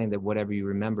Krishna's saying that whatever you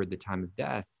remember at the time of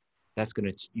death,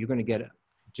 you're going to get,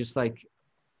 just like,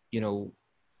 you know,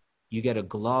 you get a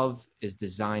glove is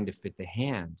designed to fit the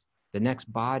hand. The next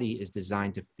body is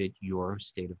designed to fit your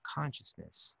state of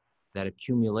consciousness, that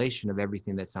accumulation of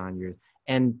everything that's on your,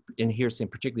 and here's in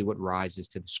particularly what rises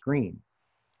to the screen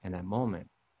in that moment.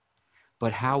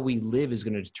 but how we live is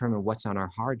going to determine what's on our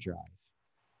hard drive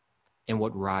and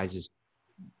what rises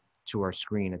to our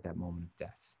screen at that moment of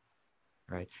death,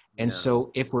 right? And Yeah.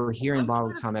 so if we're hearing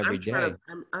Bhagavatam Tam every day,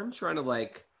 I'm trying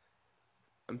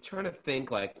to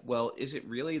think like, well, is it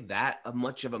really that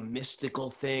much of a mystical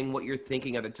thing, what you're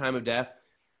thinking at the time of death?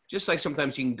 Just like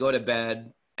sometimes you can go to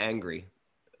bed angry,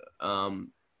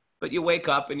 but you wake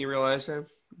up and you realize, I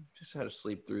just had to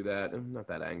sleep through that. I'm not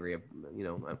that angry.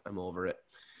 I'm over it.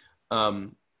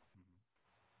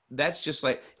 That's just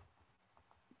like,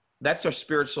 that's our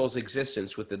spirit soul's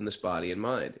existence within this body and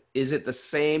mind. Is it the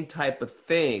same type of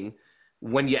thing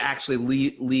when you actually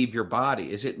leave your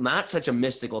body? Is it not such a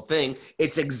mystical thing?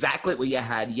 It's exactly what you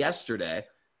had yesterday,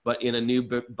 but in a new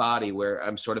body where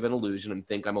I'm sort of an illusion and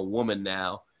think I'm a woman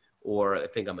now, or I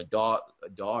think I'm a dog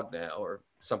now, or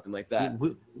something like that.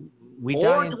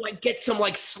 Or do I get some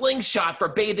like slingshot for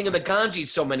bathing in the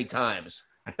Ganges so many times?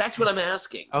 That's what I'm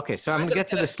asking. Okay, so I'm going to get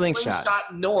to the slingshot.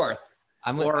 Slingshot north.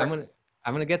 I'm going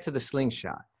to get to the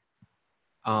slingshot.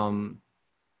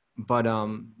 But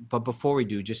before we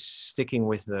do, just sticking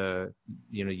with the,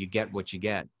 you get what you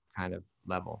get kind of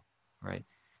level, right?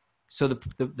 So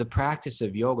the practice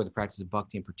of yoga, the practice of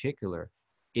bhakti in particular,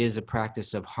 is a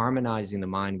practice of harmonizing the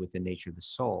mind with the nature of the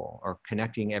soul, or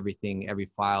connecting everything,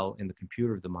 every file in the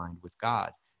computer of the mind with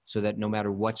God, so that no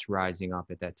matter what's rising up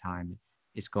at that time,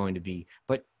 it's going to be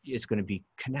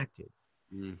connected.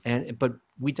 But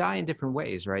we die in different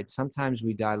ways, right? Sometimes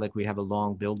we die like we have a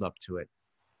long build up to it,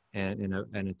 and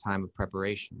in a time of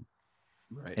preparation,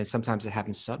 right? And sometimes it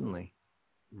happens suddenly,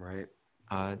 right?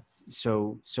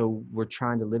 So we're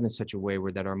trying to live in such a way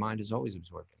where that our mind is always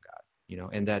absorbed in God,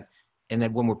 and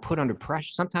that when we're put under pressure,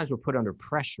 sometimes we're put under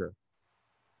pressure,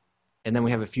 and then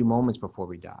we have a few moments before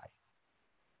we die,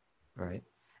 right?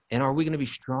 And are we going to be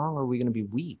strong, or are we going to be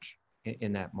weak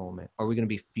in that moment? Are we going to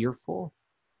be fearful?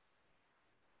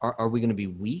 Are we going to be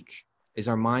weak? Is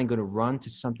our mind going to run to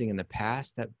something in the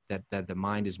past that the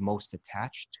mind is most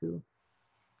attached to?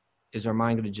 Is our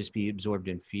mind going to just be absorbed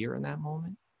in fear in that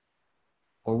moment?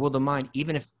 Or will the mind,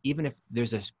 even if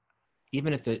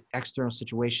the external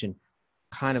situation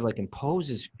kind of like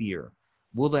imposes fear,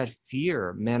 will that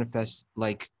fear manifest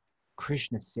like,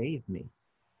 Krishna save me,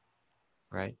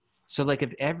 right? So like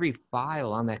if every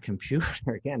file on that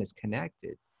computer again is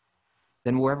connected,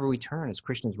 then wherever we turn, as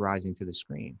Krishna's rising to the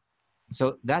screen.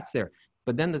 So that's there.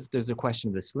 But then there's the question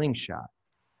of the slingshot.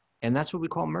 And that's what we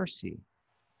call mercy,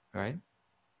 right?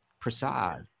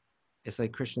 Prasad. It's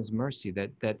like Krishna's mercy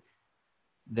that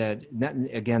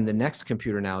again, the next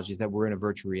computer analogy is that we're in a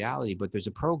virtual reality, but there's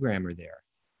a programmer there.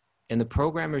 And the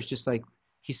programmer is just like,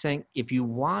 he's saying, if you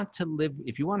want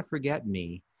to forget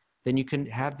me, then you can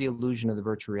have the illusion of the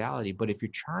virtual reality. But if you're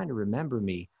trying to remember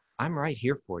me, I'm right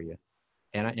here for you.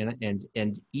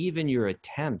 And even your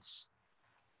attempts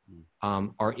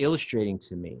are illustrating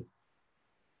to me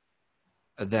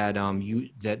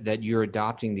that you're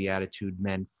adopting the attitude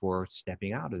meant for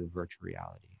stepping out of the virtual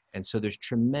reality. And so there's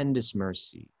tremendous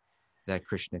mercy that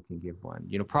Krishna can give one.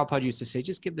 Prabhupada used to say,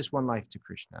 just give this one life to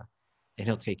Krishna and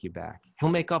he'll take you back. He'll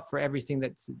make up for everything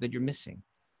that you're missing,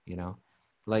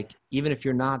 like even if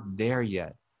you're not there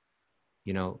yet,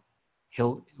 he'll,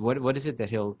 what is it that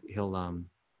he'll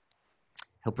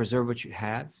preserve what you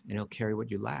have and he'll carry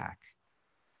what you lack.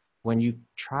 When you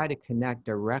try to connect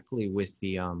directly with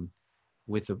the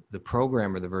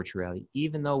program or the virtual reality,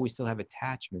 even though we still have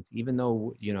attachments, even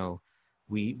though,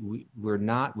 we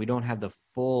don't have the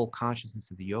full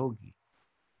consciousness of the yogi,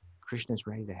 Krishna's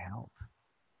ready to help,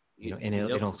 and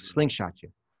it'll slingshot you.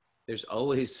 There's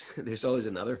always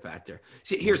another factor.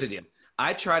 See, here's the deal.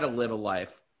 I try to live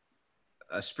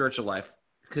a spiritual life,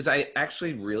 because I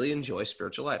actually really enjoy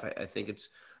spiritual life. I think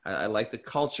I like the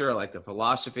culture. I like the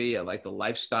philosophy. I like the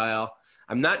lifestyle.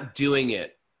 I'm not doing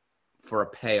it for a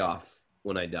payoff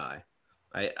when I die.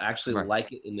 I actually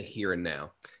like it in the here and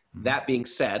now. Mm-hmm. That being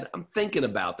said, I'm thinking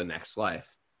about the next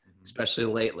life, especially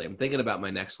lately. I'm thinking about my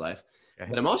next life,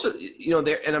 but I'm also,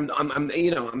 there, and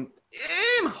I'm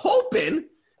hoping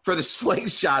for the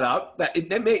slingshot up.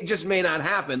 That may not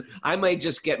happen. I might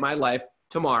just get my life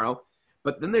tomorrow.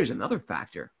 But then there's another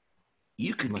factor.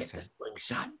 You could get the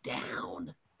slingshot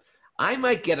down. I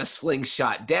might get a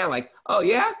slingshot down. Like, oh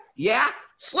yeah,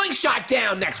 slingshot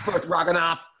down next birth,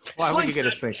 Raghunath. Why would you get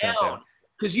a slingshot down?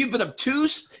 Because you've been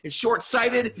obtuse and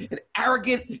short-sighted and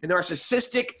arrogant and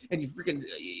narcissistic, and you freaking,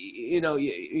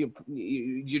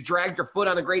 you dragged your foot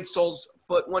on a great soul's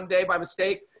foot one day by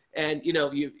mistake, and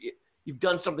you've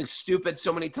done something stupid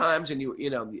so many times, and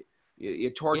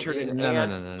you tortured a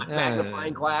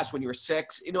magnifying glass when you were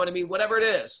 6. You know what I mean? Whatever it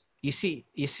is. You see,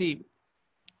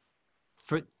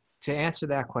 to answer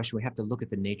that question, we have to look at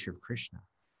the nature of Krishna.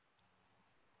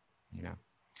 You know,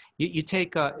 you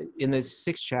take in the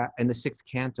sixth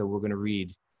canto, we're going to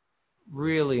read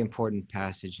really important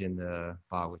passage in the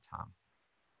Bhagavatam,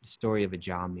 the story of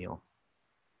Ajamila,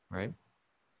 right?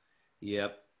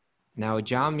 Yep. Now,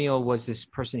 Ajamila was this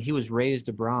person, he was raised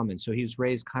a Brahmin. So he was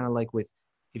raised kind of like with,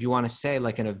 if you want to say,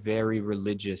 like in a very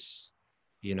religious,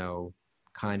 you know,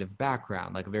 kind of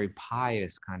background, like a very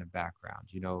pious kind of background.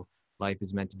 You know, life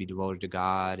is meant to be devoted to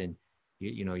God, and,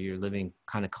 you know, you're living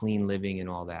kind of clean living and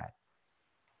all that.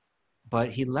 But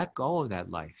he let go of that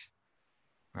life,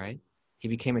 right? He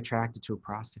became attracted to a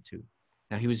prostitute.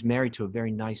 Now, he was married to a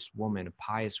very nice woman, a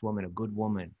pious woman, a good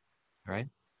woman, right?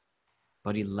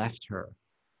 But he left her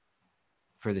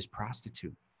for this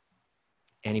prostitute,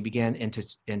 and he began to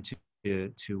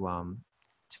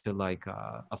like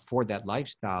afford that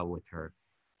lifestyle with her.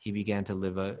 He began to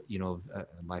live a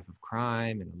life of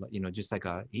crime, and you know, just like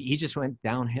he just went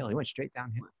downhill. He went straight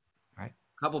downhill, right?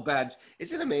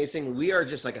 Isn't it amazing? We are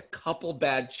just like a couple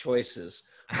bad choices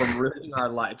from ruining our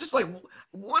life. Just like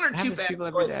one or two bad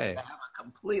choices to have a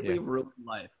completely ruined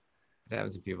life. It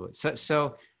happens to people.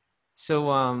 So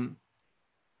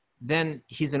then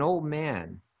he's an old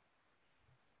man,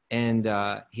 and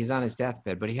he's on his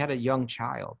deathbed, but he had a young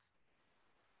child,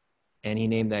 and he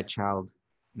named that child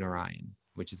Narayan,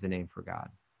 which is the name for God,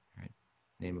 right?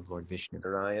 Name of Lord Vishnu.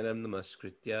 Narayana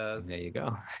Namaskritya. There you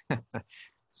go.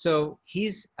 So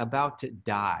he's about to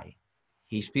die.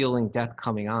 He's feeling death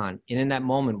coming on. And in that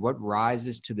moment, what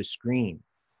rises to the screen,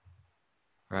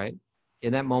 right?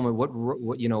 In that moment,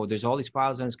 what you know, there's all these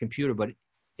files on his computer, but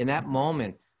in that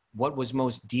moment, what was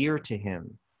most dear to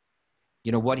him,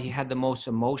 you know, what he had the most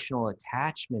emotional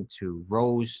attachment to,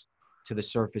 rose to the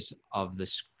surface of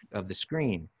the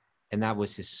screen, and that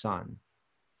was his son,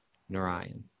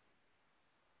 Narayan.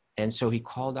 And so he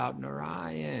called out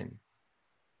Narayan.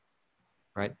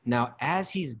 Right now, as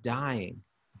he's dying,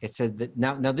 it said that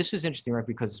now this was interesting, right?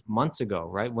 Because months ago,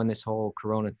 right, when this whole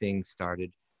Corona thing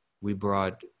started, we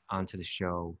brought onto the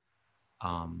show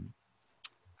Ganesham,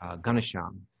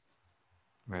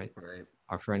 right?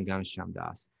 Our friend Ganesham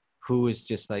Das, who is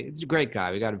just like a great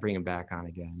guy. We got to bring him back on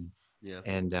again. Yeah.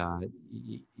 And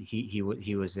he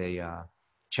was a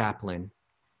chaplain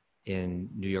in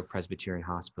New York Presbyterian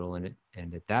Hospital, and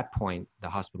at that point, the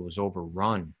hospital was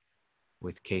overrun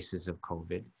with cases of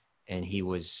COVID, and he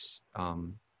was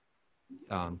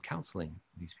counseling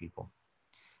these people.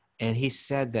 And he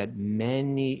said that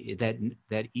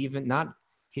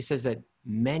he says that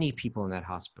many people in that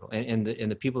hospital, and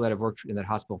the people that have worked in that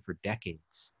hospital for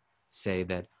decades, say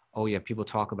that, oh yeah, people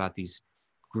talk about these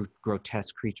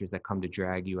grotesque creatures that come to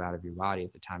drag you out of your body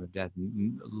at the time of death.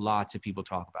 Lots of people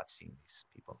talk about seeing these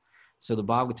people. So the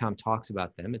Bhagavatam talks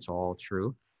about them. It's all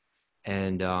true.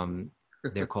 And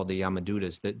they're called the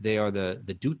Yamadutas. They are the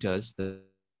Dutas.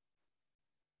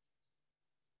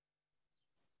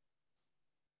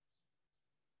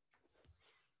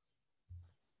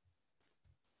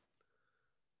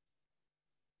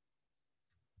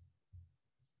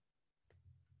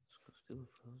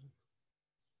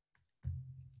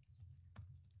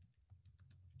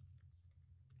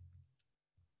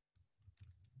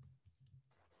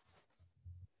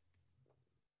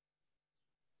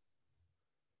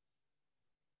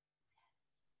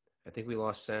 I think we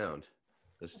lost sound.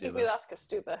 I think we lost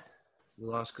Kaustubha. We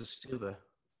lost Kaustubha.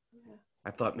 Yeah.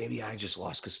 I thought maybe I just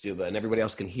lost Kaustubha and everybody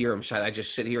else can hear him. Should I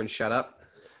just sit here and shut up?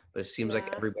 But it seems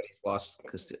like everybody's lost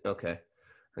Kaustubha. Okay.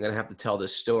 I'm going to have to tell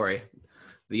this story.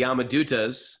 The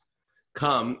Yamadutas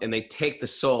come and they take the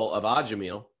soul of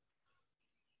Ajamila.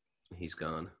 He's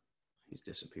gone. He's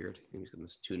disappeared. He's going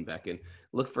to tune back in.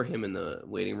 Look for him in the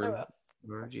waiting room.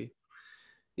 Margie.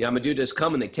 The Yamadutas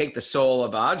come and they take the soul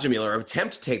of Ajamila, or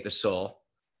attempt to take the soul.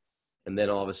 And then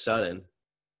all of a sudden,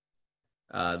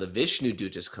 the Vishnu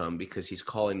Dutas come because he's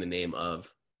calling the name of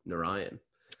Narayan.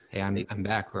 Hey, I'm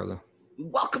back, Raghu.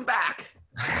 Welcome back.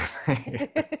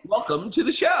 Welcome to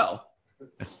the show.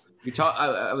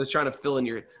 I was trying to fill in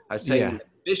your. I was saying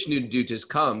Vishnu Dutas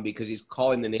come because he's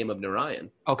calling the name of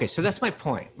Narayan. Okay, so that's my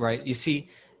point, right? You see,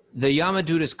 the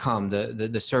Yamadutas come,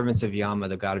 the servants of Yama,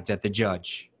 the god of death, the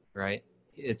judge, right?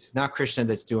 It's not Krishna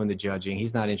that's doing the judging.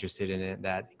 He's not interested in it.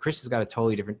 That Krishna's got a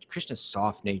totally different. Krishna's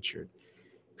soft-natured.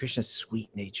 Krishna's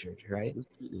sweet-natured, right?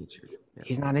 Sweet-natured. Yeah.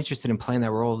 He's not interested in playing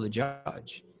that role of the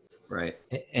judge. Right.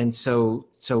 And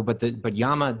but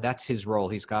Yama, that's his role.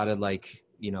 He's got to, like,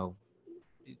 you know,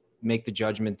 make the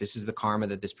judgment. This is the karma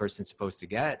that this person's supposed to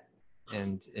get,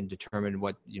 and determine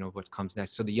what comes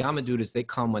next. So the Yamadutas, they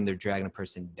come when they're dragging a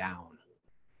person down.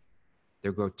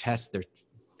 They're grotesque. They're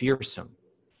fearsome.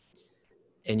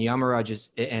 And Yamaraj is,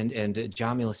 and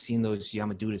Ajamila has seen those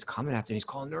Yamadutas coming after him. He's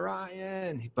calling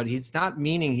Narayan, but he's not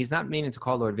meaning to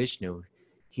call Lord Vishnu.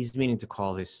 He's meaning to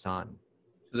call his son.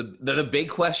 The big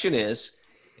question is,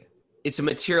 it's a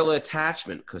material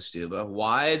attachment, Kaustubha.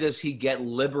 Why does he get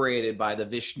liberated by the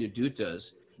Vishnu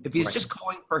Dutas if he's just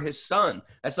calling for his son?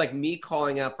 That's like me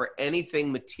calling out for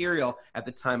anything material at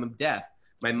the time of death.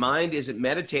 My mind isn't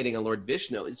meditating on Lord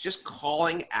Vishnu. It's just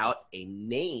calling out a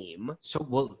name. So,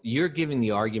 well, you're giving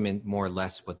the argument more or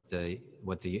less what the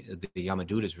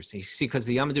Yamadutas were saying. See, because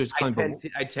the Yamadutas coming.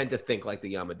 I tend to think like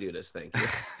the Yamadutas think.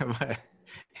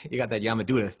 You got that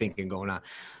Yamaduta thinking going on,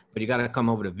 but you got to come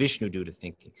over to Vishnu Duta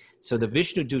thinking. So the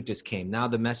Vishnu Dutas came. Now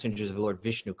the messengers of Lord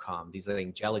Vishnu come. These are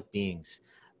angelic beings,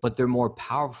 but they're more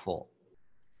powerful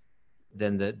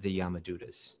than the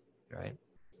Yamadutas, right?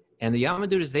 And the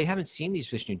Yamadutas, they haven't seen these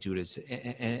Vishnu Dutas,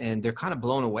 and they're kind of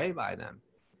blown away by them.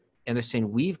 And they're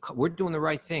saying, we're doing the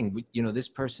right thing. This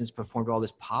person's performed all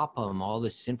this papam, all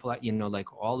this sinful,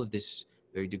 like all of this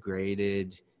very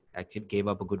degraded activity, gave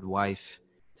up a good wife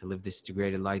to live this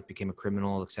degraded life, became a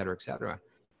criminal, et cetera, et cetera.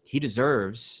 He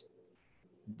deserves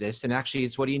this, and actually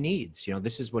it's what he needs.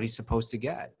 This is what he's supposed to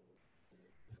get.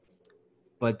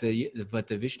 But the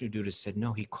Vishnu Duta said,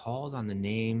 no, he called on the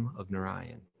name of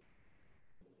Narayan.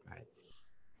 Right.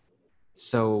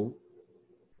 So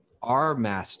our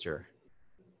master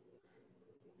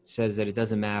says that it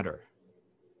doesn't matter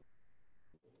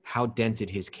how dented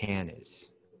his can is.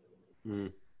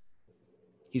 Mm.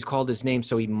 He's called his name,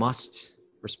 so he must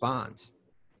respond.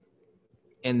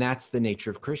 And that's the nature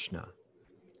of Krishna.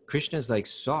 Krishna is like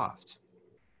soft.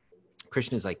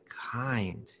 Krishna is like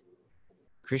kind.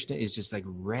 Krishna is just like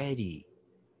ready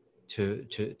to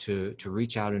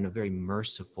reach out in a very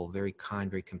merciful, very kind,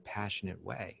 very compassionate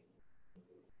way.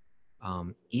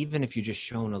 Even if you're just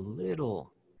shown a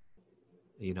little,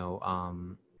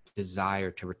 desire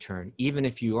to return, even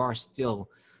if you are still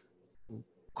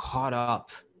caught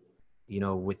up,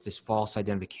 with this false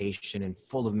identification and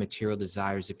full of material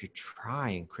desires, if you're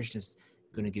trying, Krishna's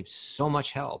going to give so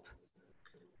much help.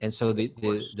 And so the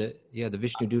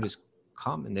Vishnu Dutas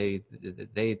come and they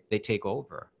take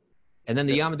over. And then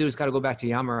the Yamadutas got to go back to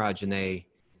Yamaraj and they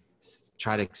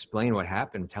try to explain what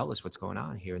happened, tell us what's going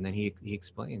on here. And then he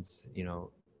explains,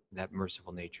 that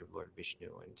merciful nature of Lord Vishnu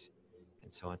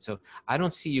and so on. So I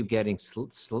don't see you getting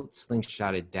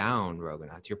slingshotted down,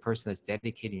 Raghunath. You're a person that's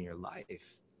dedicating your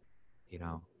life,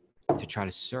 to try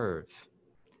to serve.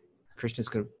 Krishna's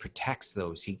going to protect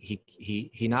those.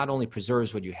 He not only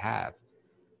preserves what you have,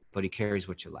 but he carries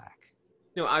what you lack.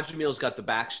 Ajamila's got the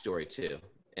backstory too.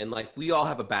 And like we all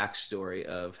have a backstory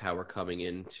of how we're coming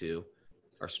into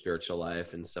our spiritual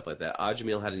life and stuff like that.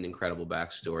 Ajamila had an incredible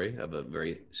backstory of a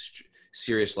very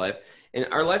serious life. And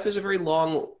our life is a very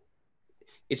long,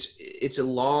 it's a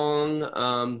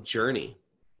long journey.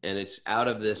 And it's out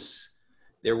of this.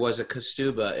 There was a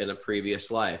Kaustubha in a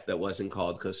previous life that wasn't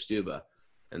called Kaustubha.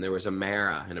 And there was a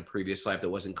Mara in a previous life that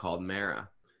wasn't called Mara.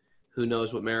 Who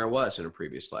knows what Mara was in a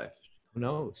previous life? Who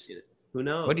knows? Who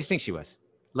knows? What do you think she was?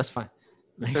 Let's find.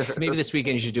 Maybe this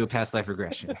weekend you should do a past life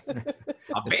regression.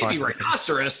 A baby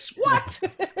rhinoceros? What?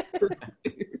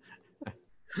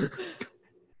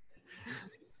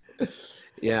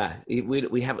 Yeah,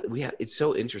 we have. It's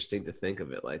so interesting to think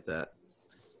of it like that.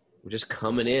 We're just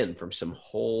coming in from some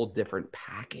whole different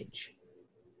package.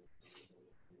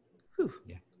 Whew.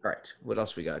 Yeah. All right. What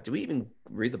else we got? Did we even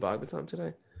read the Bhagavatam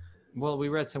today? Well, we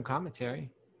read some commentary,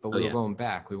 but we were going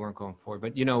back. We weren't going forward.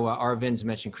 But, Arvind's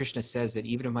mentioned, Krishna says that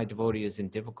even if my devotee is in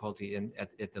difficulty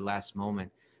at the last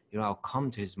moment, I'll come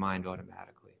to his mind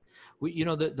automatically.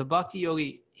 The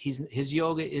Bhakti-yogi, his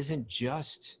yoga isn't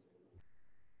just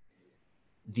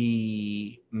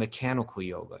the mechanical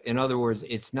yoga. In other words,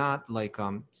 it's not like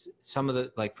some of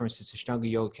the, like for instance, Ashtanga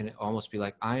yoga can almost be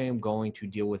like, I am going to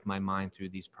deal with my mind through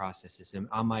these processes, and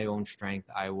on my own strength,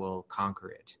 I will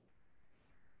conquer it.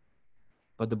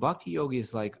 But the Bhakti-yogi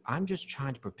is like, I'm just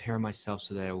trying to prepare myself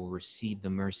so that I will receive the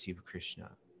mercy of Krishna,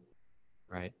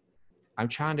 right? I'm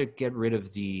trying to get rid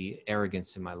of the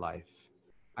arrogance in my life.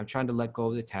 I'm trying to let go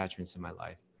of the attachments in my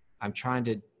life. I'm trying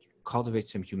to cultivate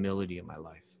some humility in my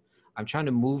life. I'm trying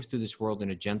to move through this world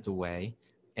in a gentle way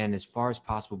and as far as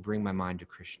possible bring my mind to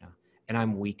Krishna. And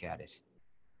I'm weak at it.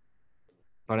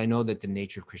 But I know that the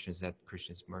nature of Krishna is that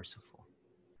Krishna is merciful.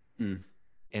 Mm.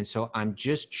 And so I'm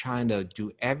just trying to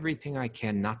do everything I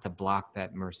can not to block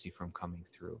that mercy from coming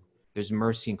through. There's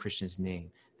mercy in Krishna's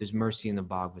name. There's mercy in the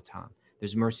Bhagavatam.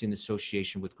 There's mercy in the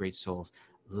association with great souls.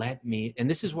 Let me, and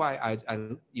this is why I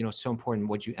so important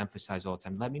what you emphasize all the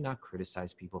time. Let me not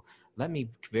criticize people. Let me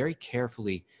very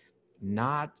carefully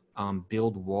not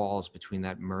build walls between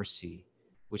that mercy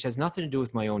which has nothing to do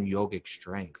with my own yogic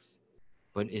strength,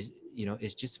 but is, you know,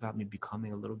 it's just about me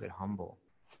becoming a little bit humble,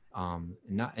 and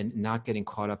not getting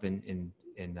caught up in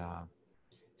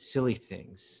silly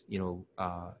things, you know,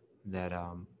 that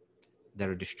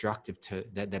are destructive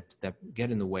that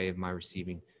get in the way of my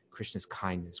receiving Krishna's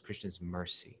kindness, Krishna's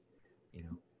mercy, you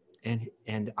know,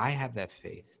 and I have that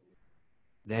faith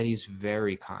that he's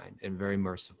very kind and very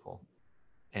merciful,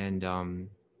 and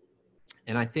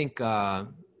I think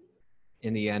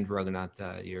in the end,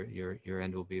 Raghunath, your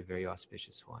end will be a very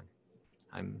auspicious one.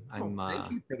 Thank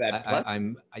you for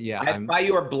that. By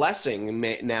your blessing,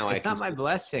 now it's not my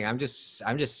blessing. I'm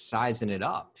just sizing it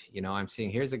up. You know, I'm saying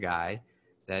here's a guy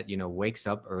that, you know, wakes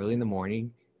up early in the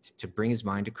morning to bring his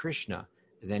mind to Krishna.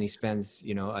 And then he spends,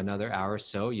 you know, another hour or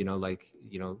so, you know, like,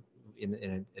 you know,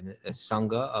 in a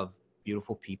sangha of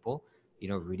beautiful people, you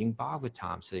know, reading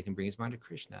Bhagavatam so they can bring his mind to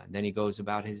Krishna. And then he goes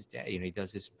about his day, you know, he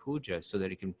does his puja so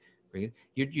that he can bring it.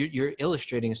 You're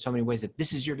illustrating in so many ways that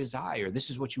this is your desire. This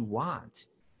is what you want.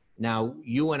 Now,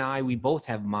 you and I, we both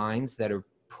have minds that are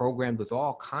programmed with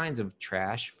all kinds of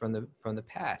trash from the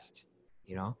past.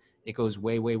 You know, it goes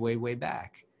way, way, way, way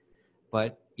back.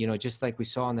 But, you know, just like we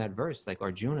saw in that verse, like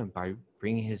Arjuna, by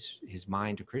bringing his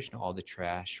mind to Krishna, all the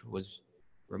trash was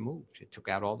removed. It took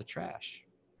out all the trash,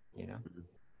 you know.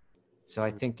 So I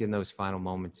think in those final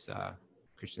moments,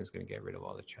 Krishna's going to get rid of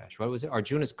all the trash. What was it?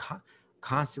 Arjuna's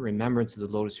constant remembrance of the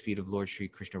lotus feet of Lord Sri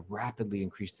Krishna rapidly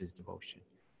increased his devotion.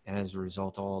 And as a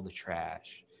result, all the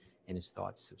trash in his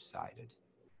thoughts subsided.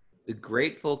 The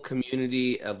grateful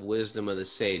community of wisdom of the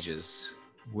sages.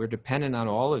 We're dependent on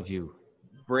all of you.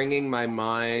 Bringing my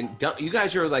mind. You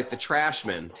guys are like the trash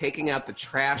men, taking out the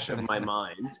trash of my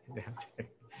mind.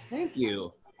 Thank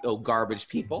you, oh garbage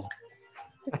people.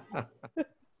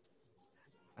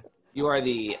 You are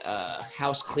the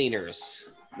house cleaners,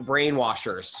 the brain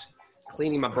washers,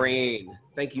 cleaning my brain.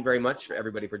 Thank you very much for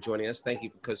everybody for joining us. Thank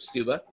you, Kaustubha.